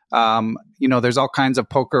mean, there's all kinds of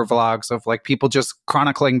poker vlogs of like people just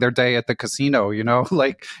chronicling their day at the casino,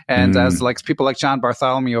 as like people like John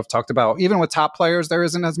Bartholomew have talked about, even with top players, there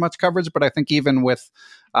isn't as much coverage, but I think even with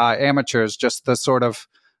amateurs, just the sort of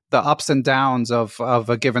the ups and downs of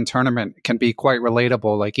a given tournament can be quite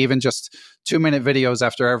relatable. Like even just 2-minute videos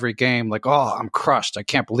after every game, like, oh, I'm crushed. I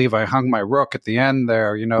can't believe I hung my rook at the end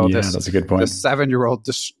there. That's a good point. This 7-year-old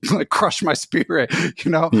just like crushed my spirit,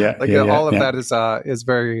 all of that is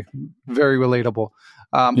very, very relatable.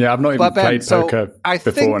 I've not even played poker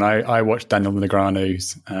before, and I watch Daniel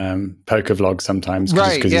Negreanu's poker vlogs sometimes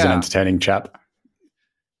because he's an entertaining chap.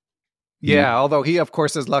 Although he, of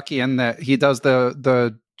course, is lucky in that he does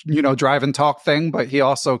the drive and talk thing, but he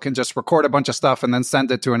also can just record a bunch of stuff and then send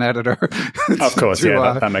it to an editor. Of course,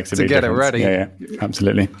 that makes a big difference. To get it ready. Yeah,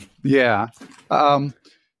 absolutely. Yeah.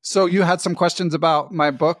 So you had some questions about my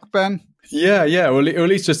book, Ben? Yeah. Well, at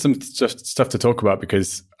least just some stuff to talk about,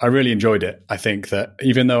 because I really enjoyed it. I think that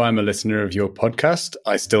even though I'm a listener of your podcast,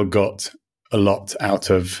 I still got a lot out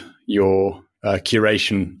of your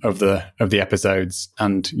curation of the episodes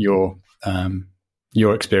and your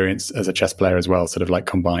experience as a chess player as well, sort of like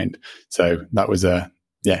combined. So that was I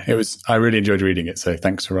really enjoyed reading it. So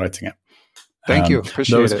thanks for writing it. Thank you.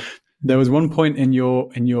 Appreciate it. There was one point in your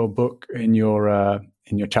book, in your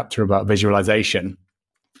chapter about visualization,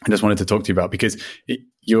 I just wanted to talk to you about, because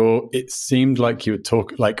it seemed like you would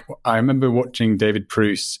talk, like I remember watching David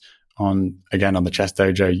Pruess on the Chess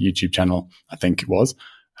Dojo YouTube channel, I think it was.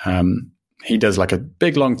 He does like a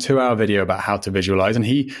big long 2-hour video about how to visualize, and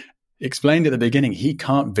he explained at the beginning he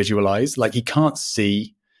can't visualize, like he can't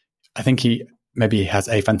see. I think he has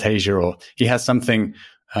aphantasia, or he has something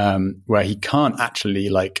where he can't actually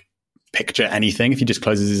like picture anything if he just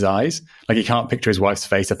closes his eyes. Like he can't picture his wife's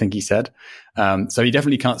face, I think he said. So he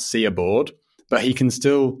definitely can't see a board, but he can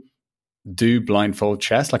still do blindfold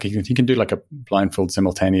chess. Like he can do like a blindfold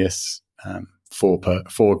simultaneous 4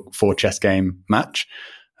 chess game match,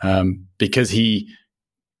 because he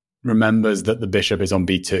remembers that the bishop is on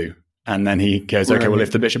b2. And then he goes, okay, well,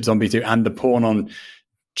 if the bishop's on b2 and the pawn on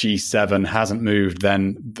g7 hasn't moved,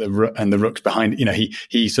 then the rook's behind.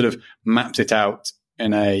 He sort of maps it out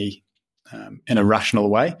in a rational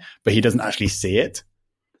way, but he doesn't actually see it.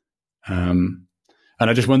 And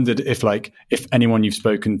I just wondered if anyone you've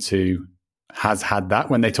spoken to has had that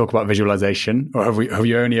when they talk about visualization, or have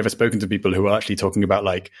you only ever spoken to people who are actually talking about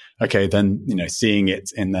like, okay, then seeing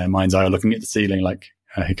it in their mind's eye or looking at the ceiling like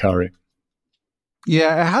Hikaru?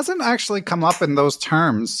 Yeah, it hasn't actually come up in those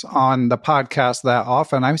terms on the podcast that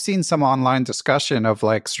often. I've seen some online discussion of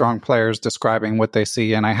like strong players describing what they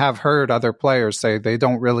see, and I have heard other players say they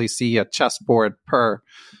don't really see a chessboard per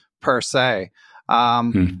se.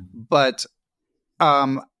 But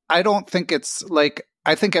I don't think it's like,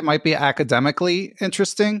 I think it might be academically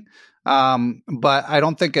interesting, but I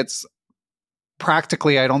don't think it's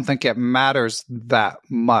practically, I don't think it matters that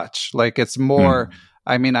much. Like it's more...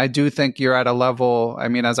 I mean, I do think you're at a level, I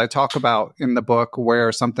mean, as I talk about in the book,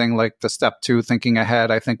 where something like the step 2 thinking ahead,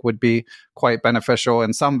 I think would be quite beneficial.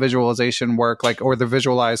 And some visualization work, like, or the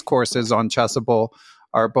visualized courses on Chessable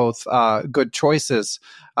are both good choices.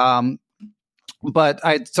 But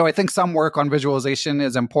I think some work on visualization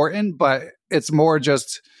is important, but it's more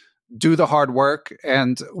just do the hard work,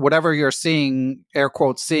 and whatever you're seeing, air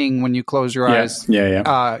quotes, seeing when you close your eyes,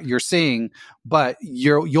 you're seeing, but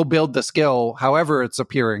you'll build the skill however it's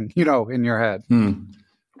appearing, in your head.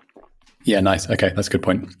 Yeah, nice. Okay, that's a good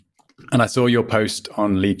point. And I saw your post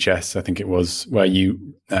on Lead Chess, I think it was, where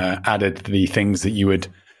you added the things that you would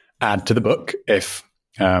add to the book if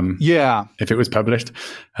it was published.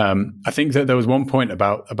 I think that there was one point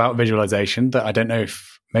about visualization that I don't know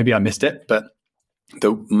if maybe I missed it, but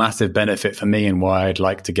the massive benefit for me and why I'd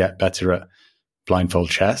like to get better at blindfold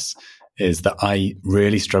chess is that I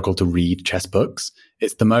really struggle to read chess books.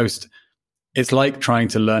 It's like trying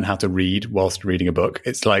to learn how to read whilst reading a book.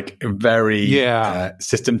 It's like very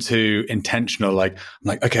system 2 intentional. Like, I'm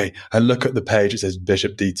like, okay, I look at the page, it says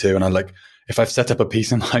bishop d2. And I'm like, if I've set up a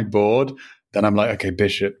piece on my board, then I'm like, okay,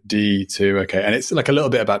 bishop d2. Okay. And it's like a little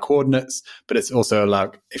bit about coordinates, but it's also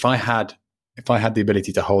like, if I had the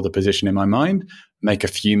ability to hold a position in my mind, make a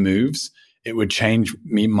few moves, it would change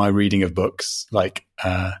my reading of books like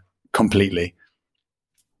completely.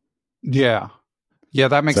 Yeah,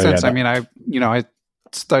 that makes sense. I mean, I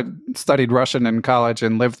studied Russian in college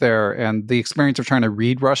and lived there, and the experience of trying to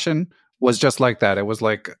read Russian was just like that. It was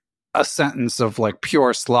like a sentence of like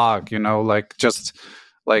pure slog, like just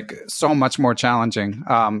like so much more challenging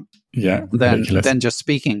than just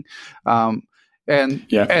speaking. And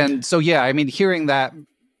so, I mean, hearing that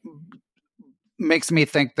makes me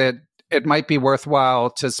think that it might be worthwhile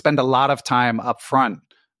to spend a lot of time up front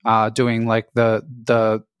doing like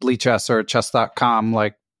the Lead Chess or chess.com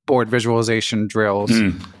like board visualization drills.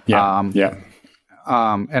 And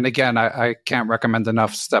again, I can't recommend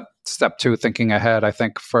enough step 2 thinking ahead. I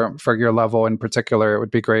think for your level in particular, it would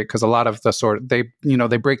be great because a lot of the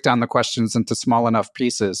they break down the questions into small enough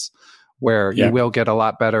pieces where you will get a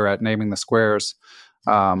lot better at naming the squares.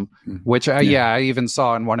 Which I even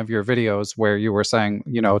saw in one of your videos where you were saying,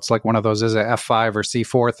 it's like one of those, is it F5 or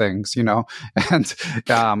C4 things, and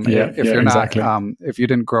if you're exactly. not, if you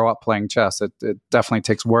didn't grow up playing chess, it definitely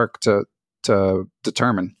takes work to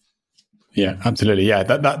determine. Yeah, absolutely. Yeah.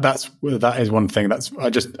 That is one thing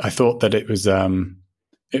I thought that it was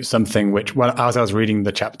something which, as I was reading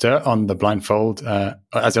the chapter on the blindfold,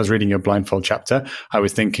 as I was reading your blindfold chapter, I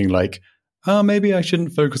was thinking like, oh, maybe I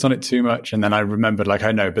shouldn't focus on it too much. And then I remembered, like,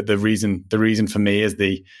 I know, but the reason for me is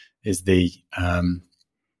the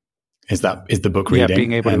book reading,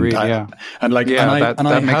 being able to read,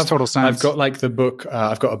 that makes total sense. I've got like the book.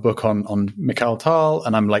 I've got a book on Mikhail Tal,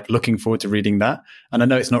 and I'm like looking forward to reading that. And I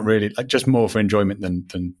know it's not really like just more for enjoyment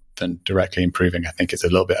than directly improving. I think it's a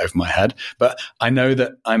little bit over my head, but I know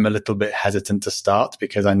that I'm a little bit hesitant to start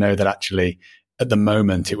because I know that actually at the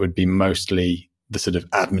moment it would be mostly the sort of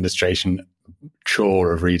administration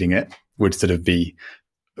chore of reading it would sort of be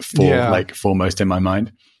foremost in my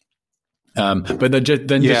mind. But then just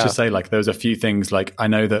to say, like, there's a few things, like, I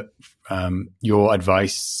know that your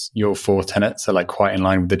advice, your 4 tenets are like quite in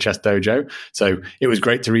line with the Chess Dojo. So it was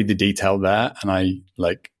great to read the detail there. And I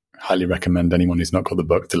like highly recommend anyone who's not got the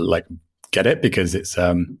book to like get it, because it's,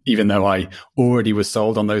 even though I already was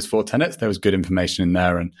sold on those 4 tenets, there was good information in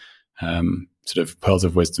there and sort of pearls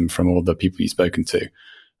of wisdom from all the people you've spoken to.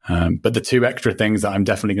 But the 2 extra things that I'm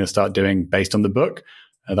definitely going to start doing based on the book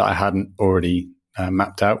that I hadn't already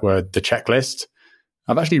mapped out were the checklist.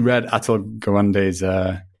 I've actually read Atul Gawande's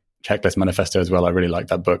checklist manifesto as well. I really like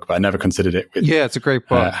that book, but I never considered it with it's a great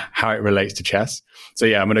book. How it relates to chess. So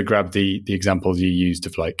I'm going to grab the examples you used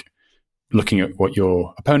of like looking at what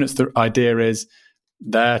your opponent's idea is,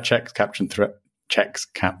 their checks, captures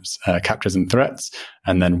and threats,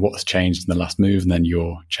 and then what's changed in the last move, and then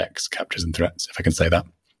your checks, captures and threats, if I can say that.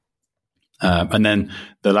 And then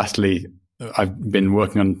lastly, I've been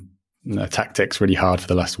working on tactics really hard for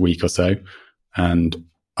the last week or so, and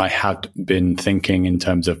I had been thinking in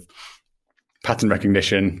terms of pattern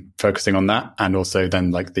recognition, focusing on that, and also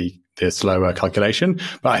then like the slower calculation.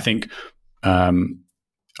 But I think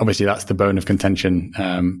obviously that's the bone of contention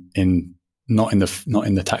in not in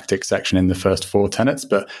the tactics section in the first 4 tenets,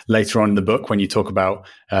 but later on in the book when you talk about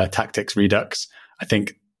tactics redux, I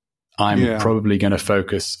think I'm probably going to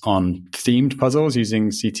focus on themed puzzles using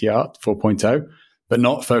CTR 4.0, but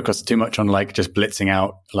not focus too much on like just blitzing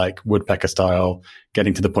out like woodpecker style,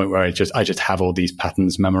 getting to the point where I just have all these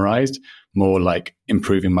patterns memorized. More like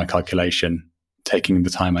improving my calculation, taking the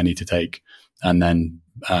time I need to take, and then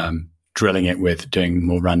drilling it with doing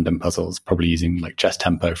more random puzzles, probably using like chess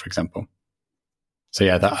tempo, for example. So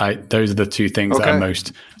yeah, those are the 2 things that are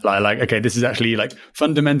most like, okay, this has actually like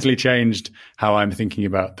fundamentally changed how I'm thinking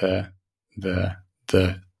about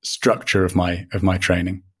the structure of my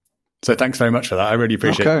training. So thanks very much for that. I really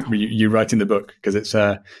appreciate you writing the book, because it's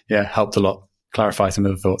helped a lot clarify some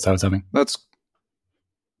of the thoughts I was having.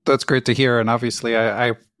 That's great to hear. And obviously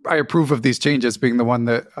I approve of these changes, being the one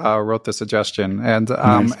that wrote the suggestion. And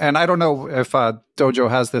nice. And I don't know if Dojo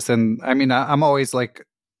has this in, I mean, I'm always like,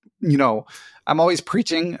 I'm always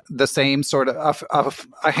preaching the same sort of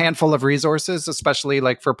a handful of resources, especially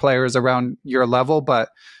like for players around your level. But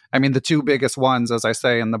I mean, the 2 biggest ones, as I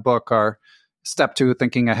say in the book, are Step 2,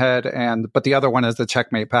 Thinking Ahead, but the other one is the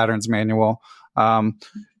Checkmate Patterns Manual,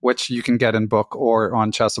 which you can get in book or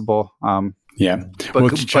on Chessable. But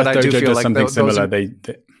I do feel like something similar.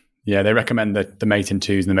 They recommend the mate in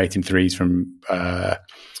 2s and the mate in 3s from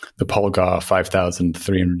the Polgar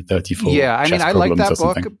 5334. Yeah, I mean, I like that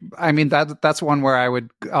book. I mean, that's one where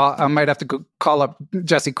I might have to go call up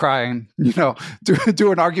Jesse Cry and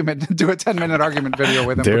do an argument, do a 10-minute argument video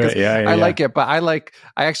with him. I like it, but I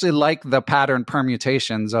actually like the pattern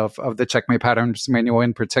permutations of the Checkmate Patterns Manual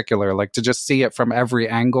in particular. Like to just see it from every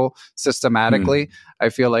angle systematically, I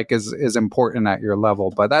feel like is important at your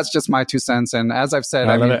level. But that's just my 2 cents. And as I've said,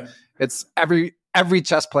 I mean, it's every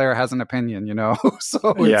chess player has an opinion,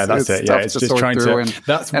 so that's it. Yeah, it's just trying to, and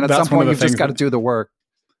at some point you've just got to do the work.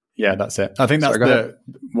 Yeah, that's it. I think that's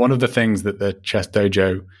one of the things that the Chess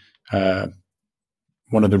Dojo,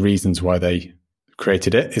 one of the reasons why they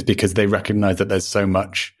created it is because they recognize that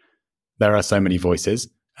there are so many voices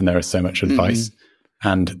and there is so much advice.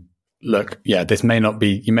 And look, this may not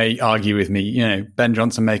be, you may argue with me, Ben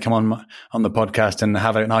Johnson may come on the podcast and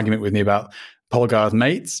have an argument with me about Polgar's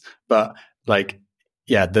mates, but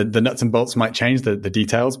the nuts and bolts might change the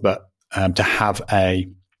details, but to have a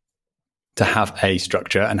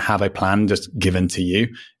structure and have a plan just given to you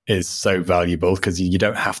is so valuable, because you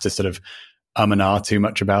don't have to sort of and ah too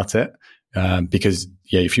much about it. Because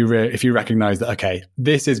if you recognize that, okay,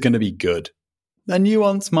 this is going to be good, the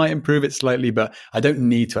nuance might improve it slightly, but I don't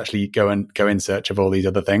need to actually go in search of all these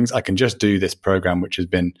other things. I can just do this program, which has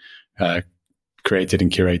been created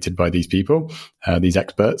and curated by these people, these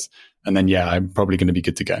experts. And then, I'm probably going to be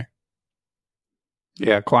good to go.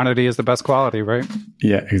 Yeah, quantity is the best quality, right?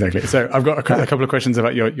 Yeah, exactly. So I've got a couple of questions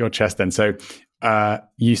about your chess then. So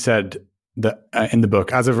you said that in the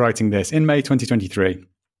book, as of writing this, in May 2023,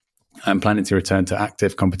 I'm planning to return to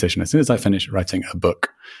active competition as soon as I finish writing a book.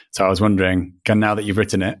 So I was wondering, now that you've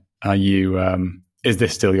written it, are you? Is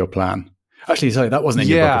this still your plan? Actually, sorry, that wasn't in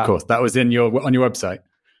your book, of course. That was on your website.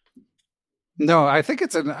 No, I think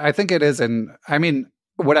it is in. I mean,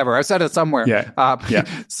 whatever. I said it somewhere.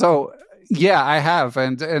 So I have,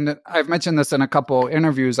 and I've mentioned this in a couple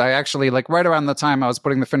interviews. I actually, like, right around the time I was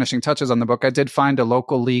putting the finishing touches on the book, I did find a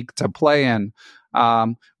local league to play in,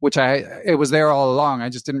 which it was there all along. I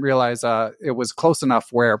just didn't realize it was close enough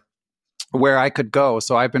where I could go.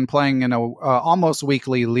 So I've been playing in a almost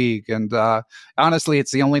weekly league, and honestly,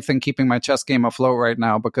 it's the only thing keeping my chess game afloat right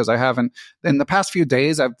now, because I haven't, in the past few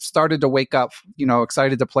days, I've started to wake up,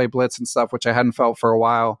 excited to play Blitz and stuff, which I hadn't felt for a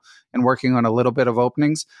while, and working on a little bit of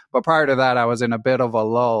openings. But prior to that, I was in a bit of a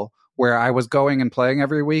lull where I was going and playing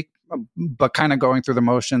every week, but kind of going through the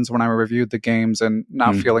motions when I reviewed the games and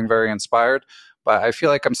not feeling very inspired. But I feel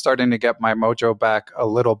like I'm starting to get my mojo back a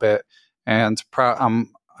little bit, and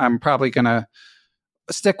I'm probably going to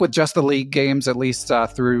stick with just the league games at least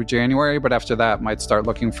through January. But after that, might start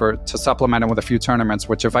looking to supplement it with a few tournaments,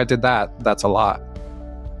 which if I did that, that's a lot.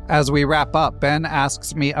 As we wrap up, Ben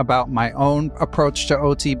asks me about my own approach to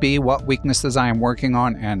OTB, what weaknesses I am working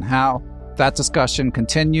on, and how. That discussion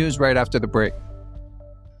continues right after the break.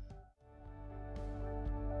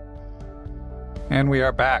 And we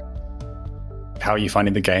are back. How are you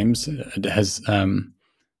finding the games?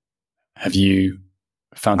 Have you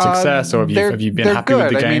found success, or have you been happy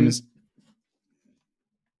with the games?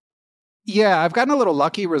 I've gotten a little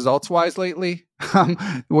lucky results-wise lately,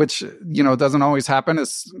 which doesn't always happen.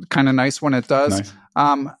 It's kind of nice when it does.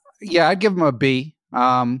 Nice. I'd give them a B.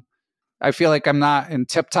 I feel like I'm not in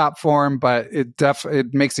tip-top form, but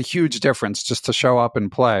it makes a huge difference just to show up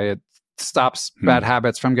and play. It stops bad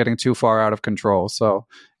habits from getting too far out of control. So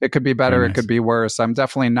it could be better, it could be worse. I'm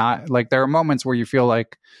definitely not like, there are moments where you feel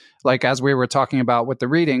like as we were talking about with the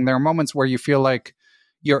reading, there are moments where you feel like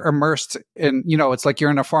you're immersed in, it's like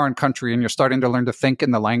you're in a foreign country and you're starting to learn to think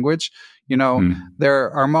in the language.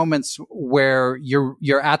 There are moments where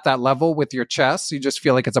you're at that level with your chess. You just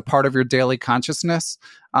feel like it's a part of your daily consciousness.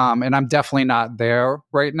 And I'm definitely not there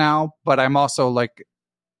right now, but I'm also like,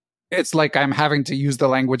 it's like I'm having to use the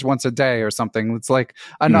language once a day or something. It's like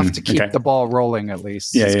enough to keep the ball rolling, at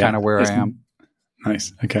least. It's kind of where I am.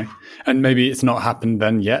 Nice. Okay. And maybe it's not happened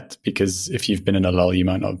then yet, because if you've been in a lull, you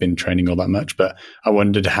might not have been training all that much. But I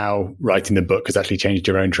wondered how writing the book has actually changed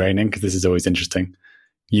your own training, because this is always interesting.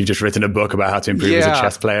 You've just written a book about how to improve as a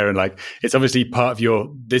chess player. And like, it's obviously part of you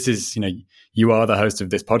are the host of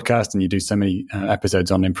this podcast and you do so many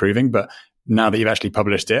episodes on improving. But now that you've actually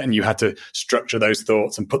published it and you had to structure those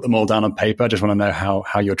thoughts and put them all down on paper, I just want to know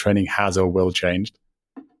how your training has or will change.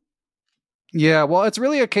 Yeah, well, it's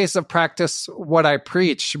really a case of practice what I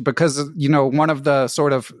preach, because, one of the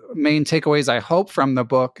sort of main takeaways I hope from the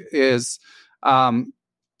book is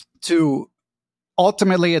to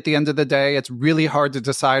ultimately, at the end of the day, it's really hard to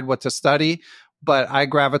decide what to study, but I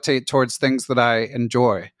gravitate towards things that I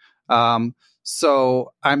enjoy. And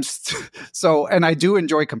I do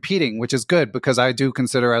enjoy competing, which is good, because I do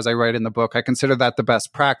consider, as I write in the book, I consider that the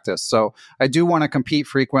best practice. So I do want to compete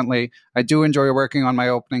frequently. I do enjoy working on my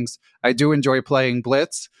openings. I do enjoy playing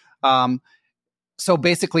blitz. So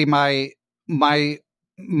basically my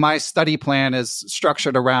study plan is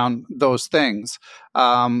structured around those things.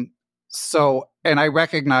 And I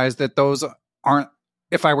recognize that those aren't,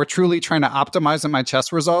 if I were truly trying to optimize my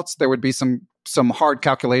chess results, there would be some hard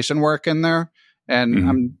calculation work in there. And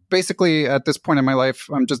I'm basically, at this point in my life,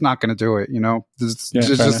 I'm just not going to do it. This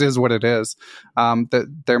just is what it is.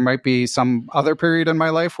 That there might be some other period in my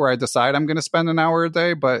life where I decide I'm going to spend an hour a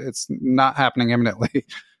day, but it's not happening imminently.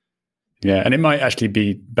 Yeah. And it might actually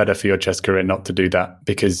be better for your chess career not to do that,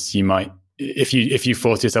 because you might, if you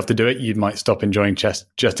force yourself to do it, you might stop enjoying chess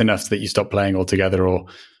just enough so that you stop playing altogether, or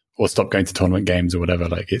stop going to tournament games or whatever.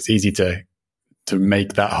 Like, it's easy to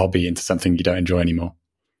make that hobby into something you don't enjoy anymore.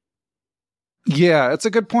 Yeah, it's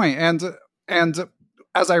a good point. And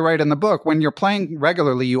as I write in the book, when you're playing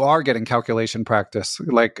regularly, you are getting calculation practice.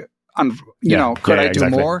 Like, could I do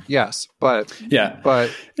more? Yes, but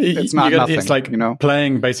it's not nothing. It's like,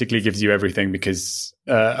 playing basically gives you everything, because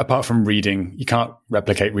apart from reading, you can't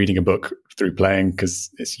replicate reading a book through playing,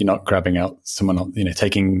 because you're not grabbing out someone,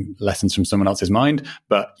 taking lessons from someone else's mind,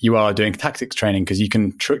 but you are doing tactics training, because you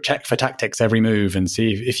can check for tactics every move and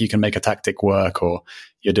see if you can make a tactic work, or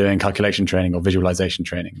you're doing calculation training or visualization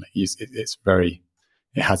training. Like,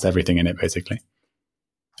 it has everything in it, basically.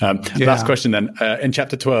 Last question then. In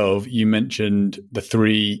chapter 12, you mentioned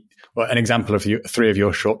an example of three of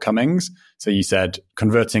your shortcomings. So you said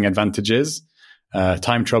converting advantages,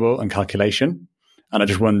 time trouble, and calculation. And I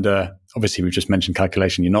just wonder, obviously we've just mentioned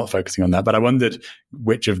calculation, you're not focusing on that, but I wondered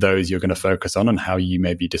which of those you're going to focus on and how you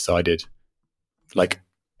maybe decided, like,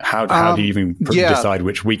 how do you even decide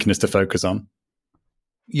which weakness to focus on?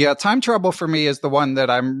 Yeah, time trouble for me is the one that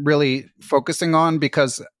I'm really focusing on,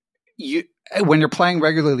 because when you're playing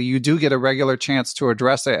regularly, you do get a regular chance to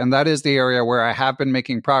address it. And that is the area where I have been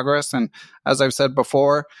making progress. And as I've said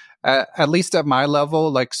before, at least at my level,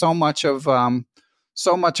 like, so much of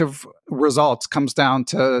results comes down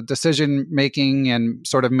to decision making and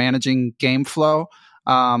sort of managing game flow.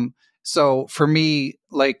 So for me,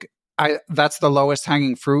 like, that's the lowest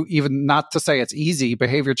hanging fruit, even not to say it's easy.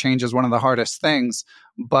 Behavior change is one of the hardest things,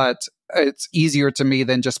 but it's easier to me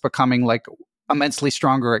than just becoming like immensely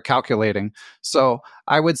stronger at calculating. So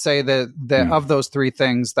I would say that of those three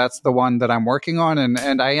things, that's the one that I'm working on.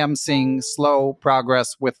 And I am seeing slow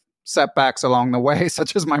progress with setbacks along the way,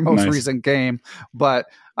 such as my most recent game. But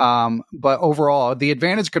overall, the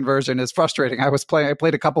advantage conversion is frustrating. I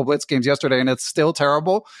played a couple blitz games yesterday, and it's still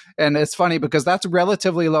terrible. And it's funny because that's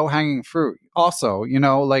relatively low hanging fruit. Also,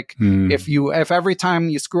 if every time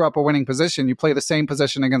you screw up a winning position, you play the same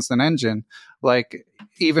position against an engine, like,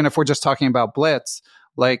 even if we're just talking about blitz,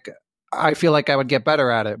 like, I feel like I would get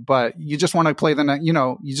better at it, but you just want to play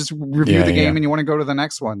you just review the game and you want to go to the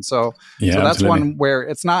next one. So that's absolutely one where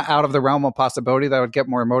it's not out of the realm of possibility that I would get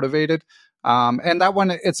more motivated. And that one,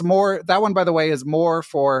 by the way, is more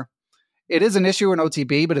for, it is an issue in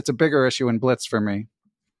OTB, but it's a bigger issue in blitz for me.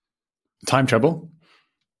 Time trouble?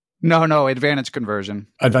 No, advantage conversion.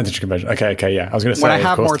 Advantage conversion. Okay, yeah. I was going to say, when I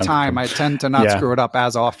have more time, I tend to not screw it up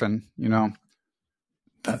as often,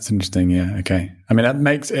 That's interesting. Yeah. Okay. I mean,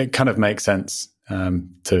 it kind of makes sense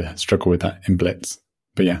to struggle with that in Blitz.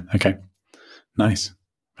 But yeah. Okay. Nice.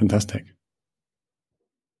 Fantastic.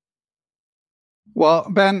 Well,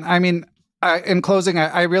 Ben, I mean, in closing,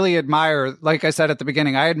 I really admire, like I said at the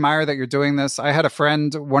beginning, I admire that you're doing this. I had a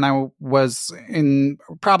friend when I was in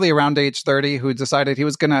probably around age 30 who decided he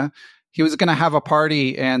was gonna have a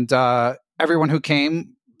party, and everyone who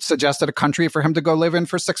came suggested a country for him to go live in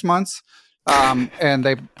for 6 months. And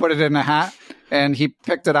they put it in a hat, and he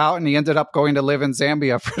picked it out, and he ended up going to live in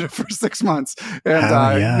Zambia for 6 months.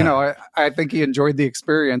 And, you know, I think he enjoyed the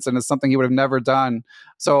experience, and it's something he would have never done.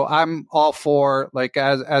 So I'm all for, like,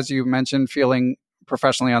 as you mentioned, feeling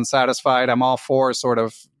professionally unsatisfied. I'm all for sort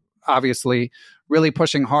of obviously really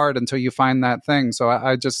pushing hard until you find that thing. So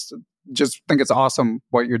I just think it's awesome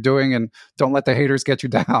what you're doing, and don't let the haters get you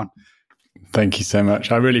down. Thank you so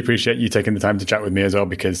much. I really appreciate you taking the time to chat with me as well,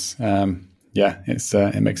 because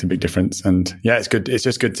it makes a big difference. And yeah, it's good. It's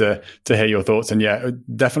just good to hear your thoughts. And yeah,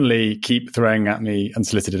 definitely keep throwing at me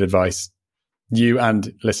unsolicited advice, you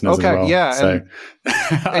and listeners as well. Yeah. So,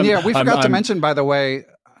 and yeah, we forgot to mention, by the way.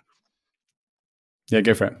 Yeah,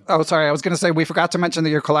 go for it. Oh, sorry. I was going to say, we forgot to mention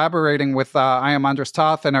that you're collaborating with I Am Andres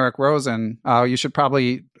Toth and Eric Rosen. You should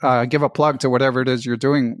probably give a plug to whatever it is you're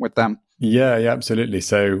doing with them. Yeah, absolutely.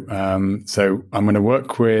 So I'm going to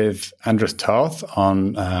work with Andres Toth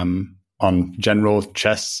on general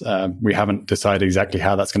chess. We haven't decided exactly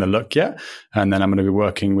how that's going to look yet. And then I'm going to be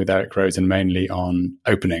working with Eric Rosen mainly on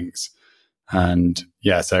openings. And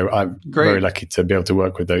yeah, so I'm very lucky to be able to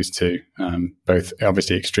work with those two, both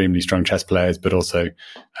obviously extremely strong chess players, but also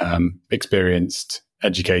experienced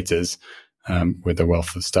educators with a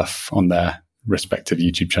wealth of stuff on their respective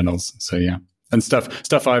YouTube channels. So yeah, and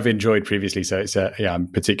stuff I've enjoyed previously. So it's I'm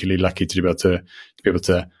particularly lucky to be able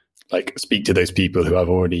to like speak to those people who I've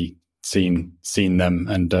already seen them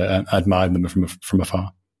and admired them from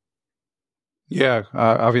afar. Yeah,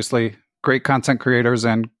 obviously great content creators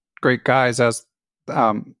and great guys, as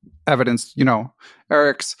evidenced. You know,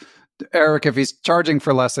 Eric, if he's charging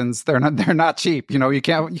for lessons, they're not cheap. You know, you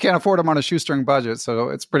can't afford them on a shoestring budget. So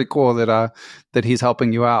it's pretty cool that he's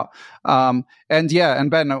helping you out. And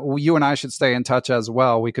Ben, you and I should stay in touch as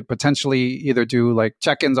well. We could potentially either do like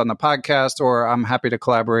check-ins on the podcast, or I'm happy to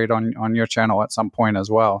collaborate on your channel at some point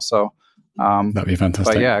as well. So that'd be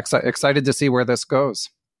fantastic. But yeah, excited to see where this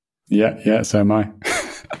goes. Yeah. So am I.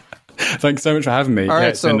 Thanks so much for having me. All right,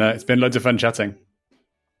 it's been loads of fun chatting.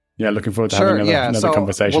 Yeah, looking forward to having another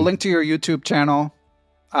conversation. We'll link to your YouTube channel.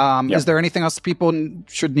 Is there anything else people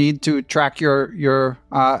should need to track your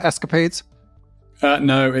escapades?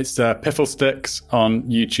 No, it's Piffle Sticks on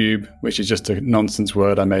YouTube, which is just a nonsense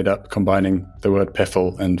word I made up combining the word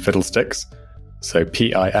piffle and fiddlesticks. So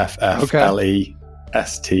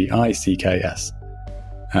PIFFLESTICKS.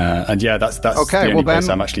 And yeah, that's the only place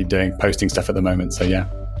I'm actually posting stuff at the moment. So yeah,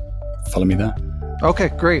 follow me there. Okay,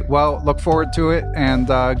 great. Well, look forward to it, and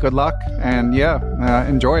good luck, and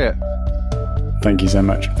enjoy it. Thank you so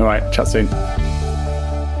much. All right, chat soon.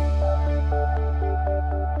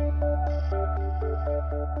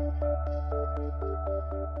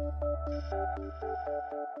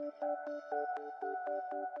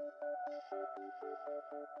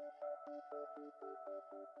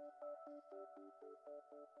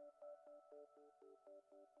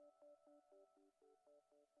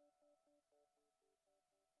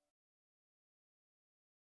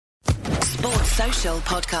 Sports Social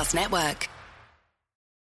Podcast Network.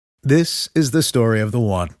 This is the story of the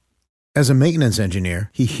one. As a maintenance engineer,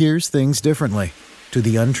 he hears things differently. To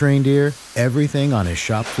the untrained ear, everything on his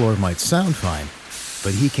shop floor might sound fine,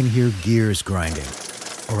 but he can hear gears grinding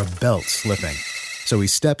or a belt slipping. So he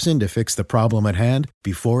steps in to fix the problem at hand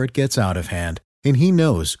before it gets out of hand. And he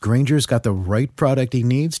knows Grainger's got the right product he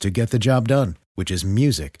needs to get the job done, which is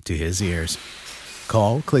music to his ears.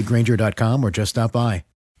 Call, click Grainger.com, or just stop by.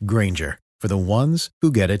 Grainger, for the ones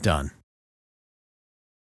who get it done.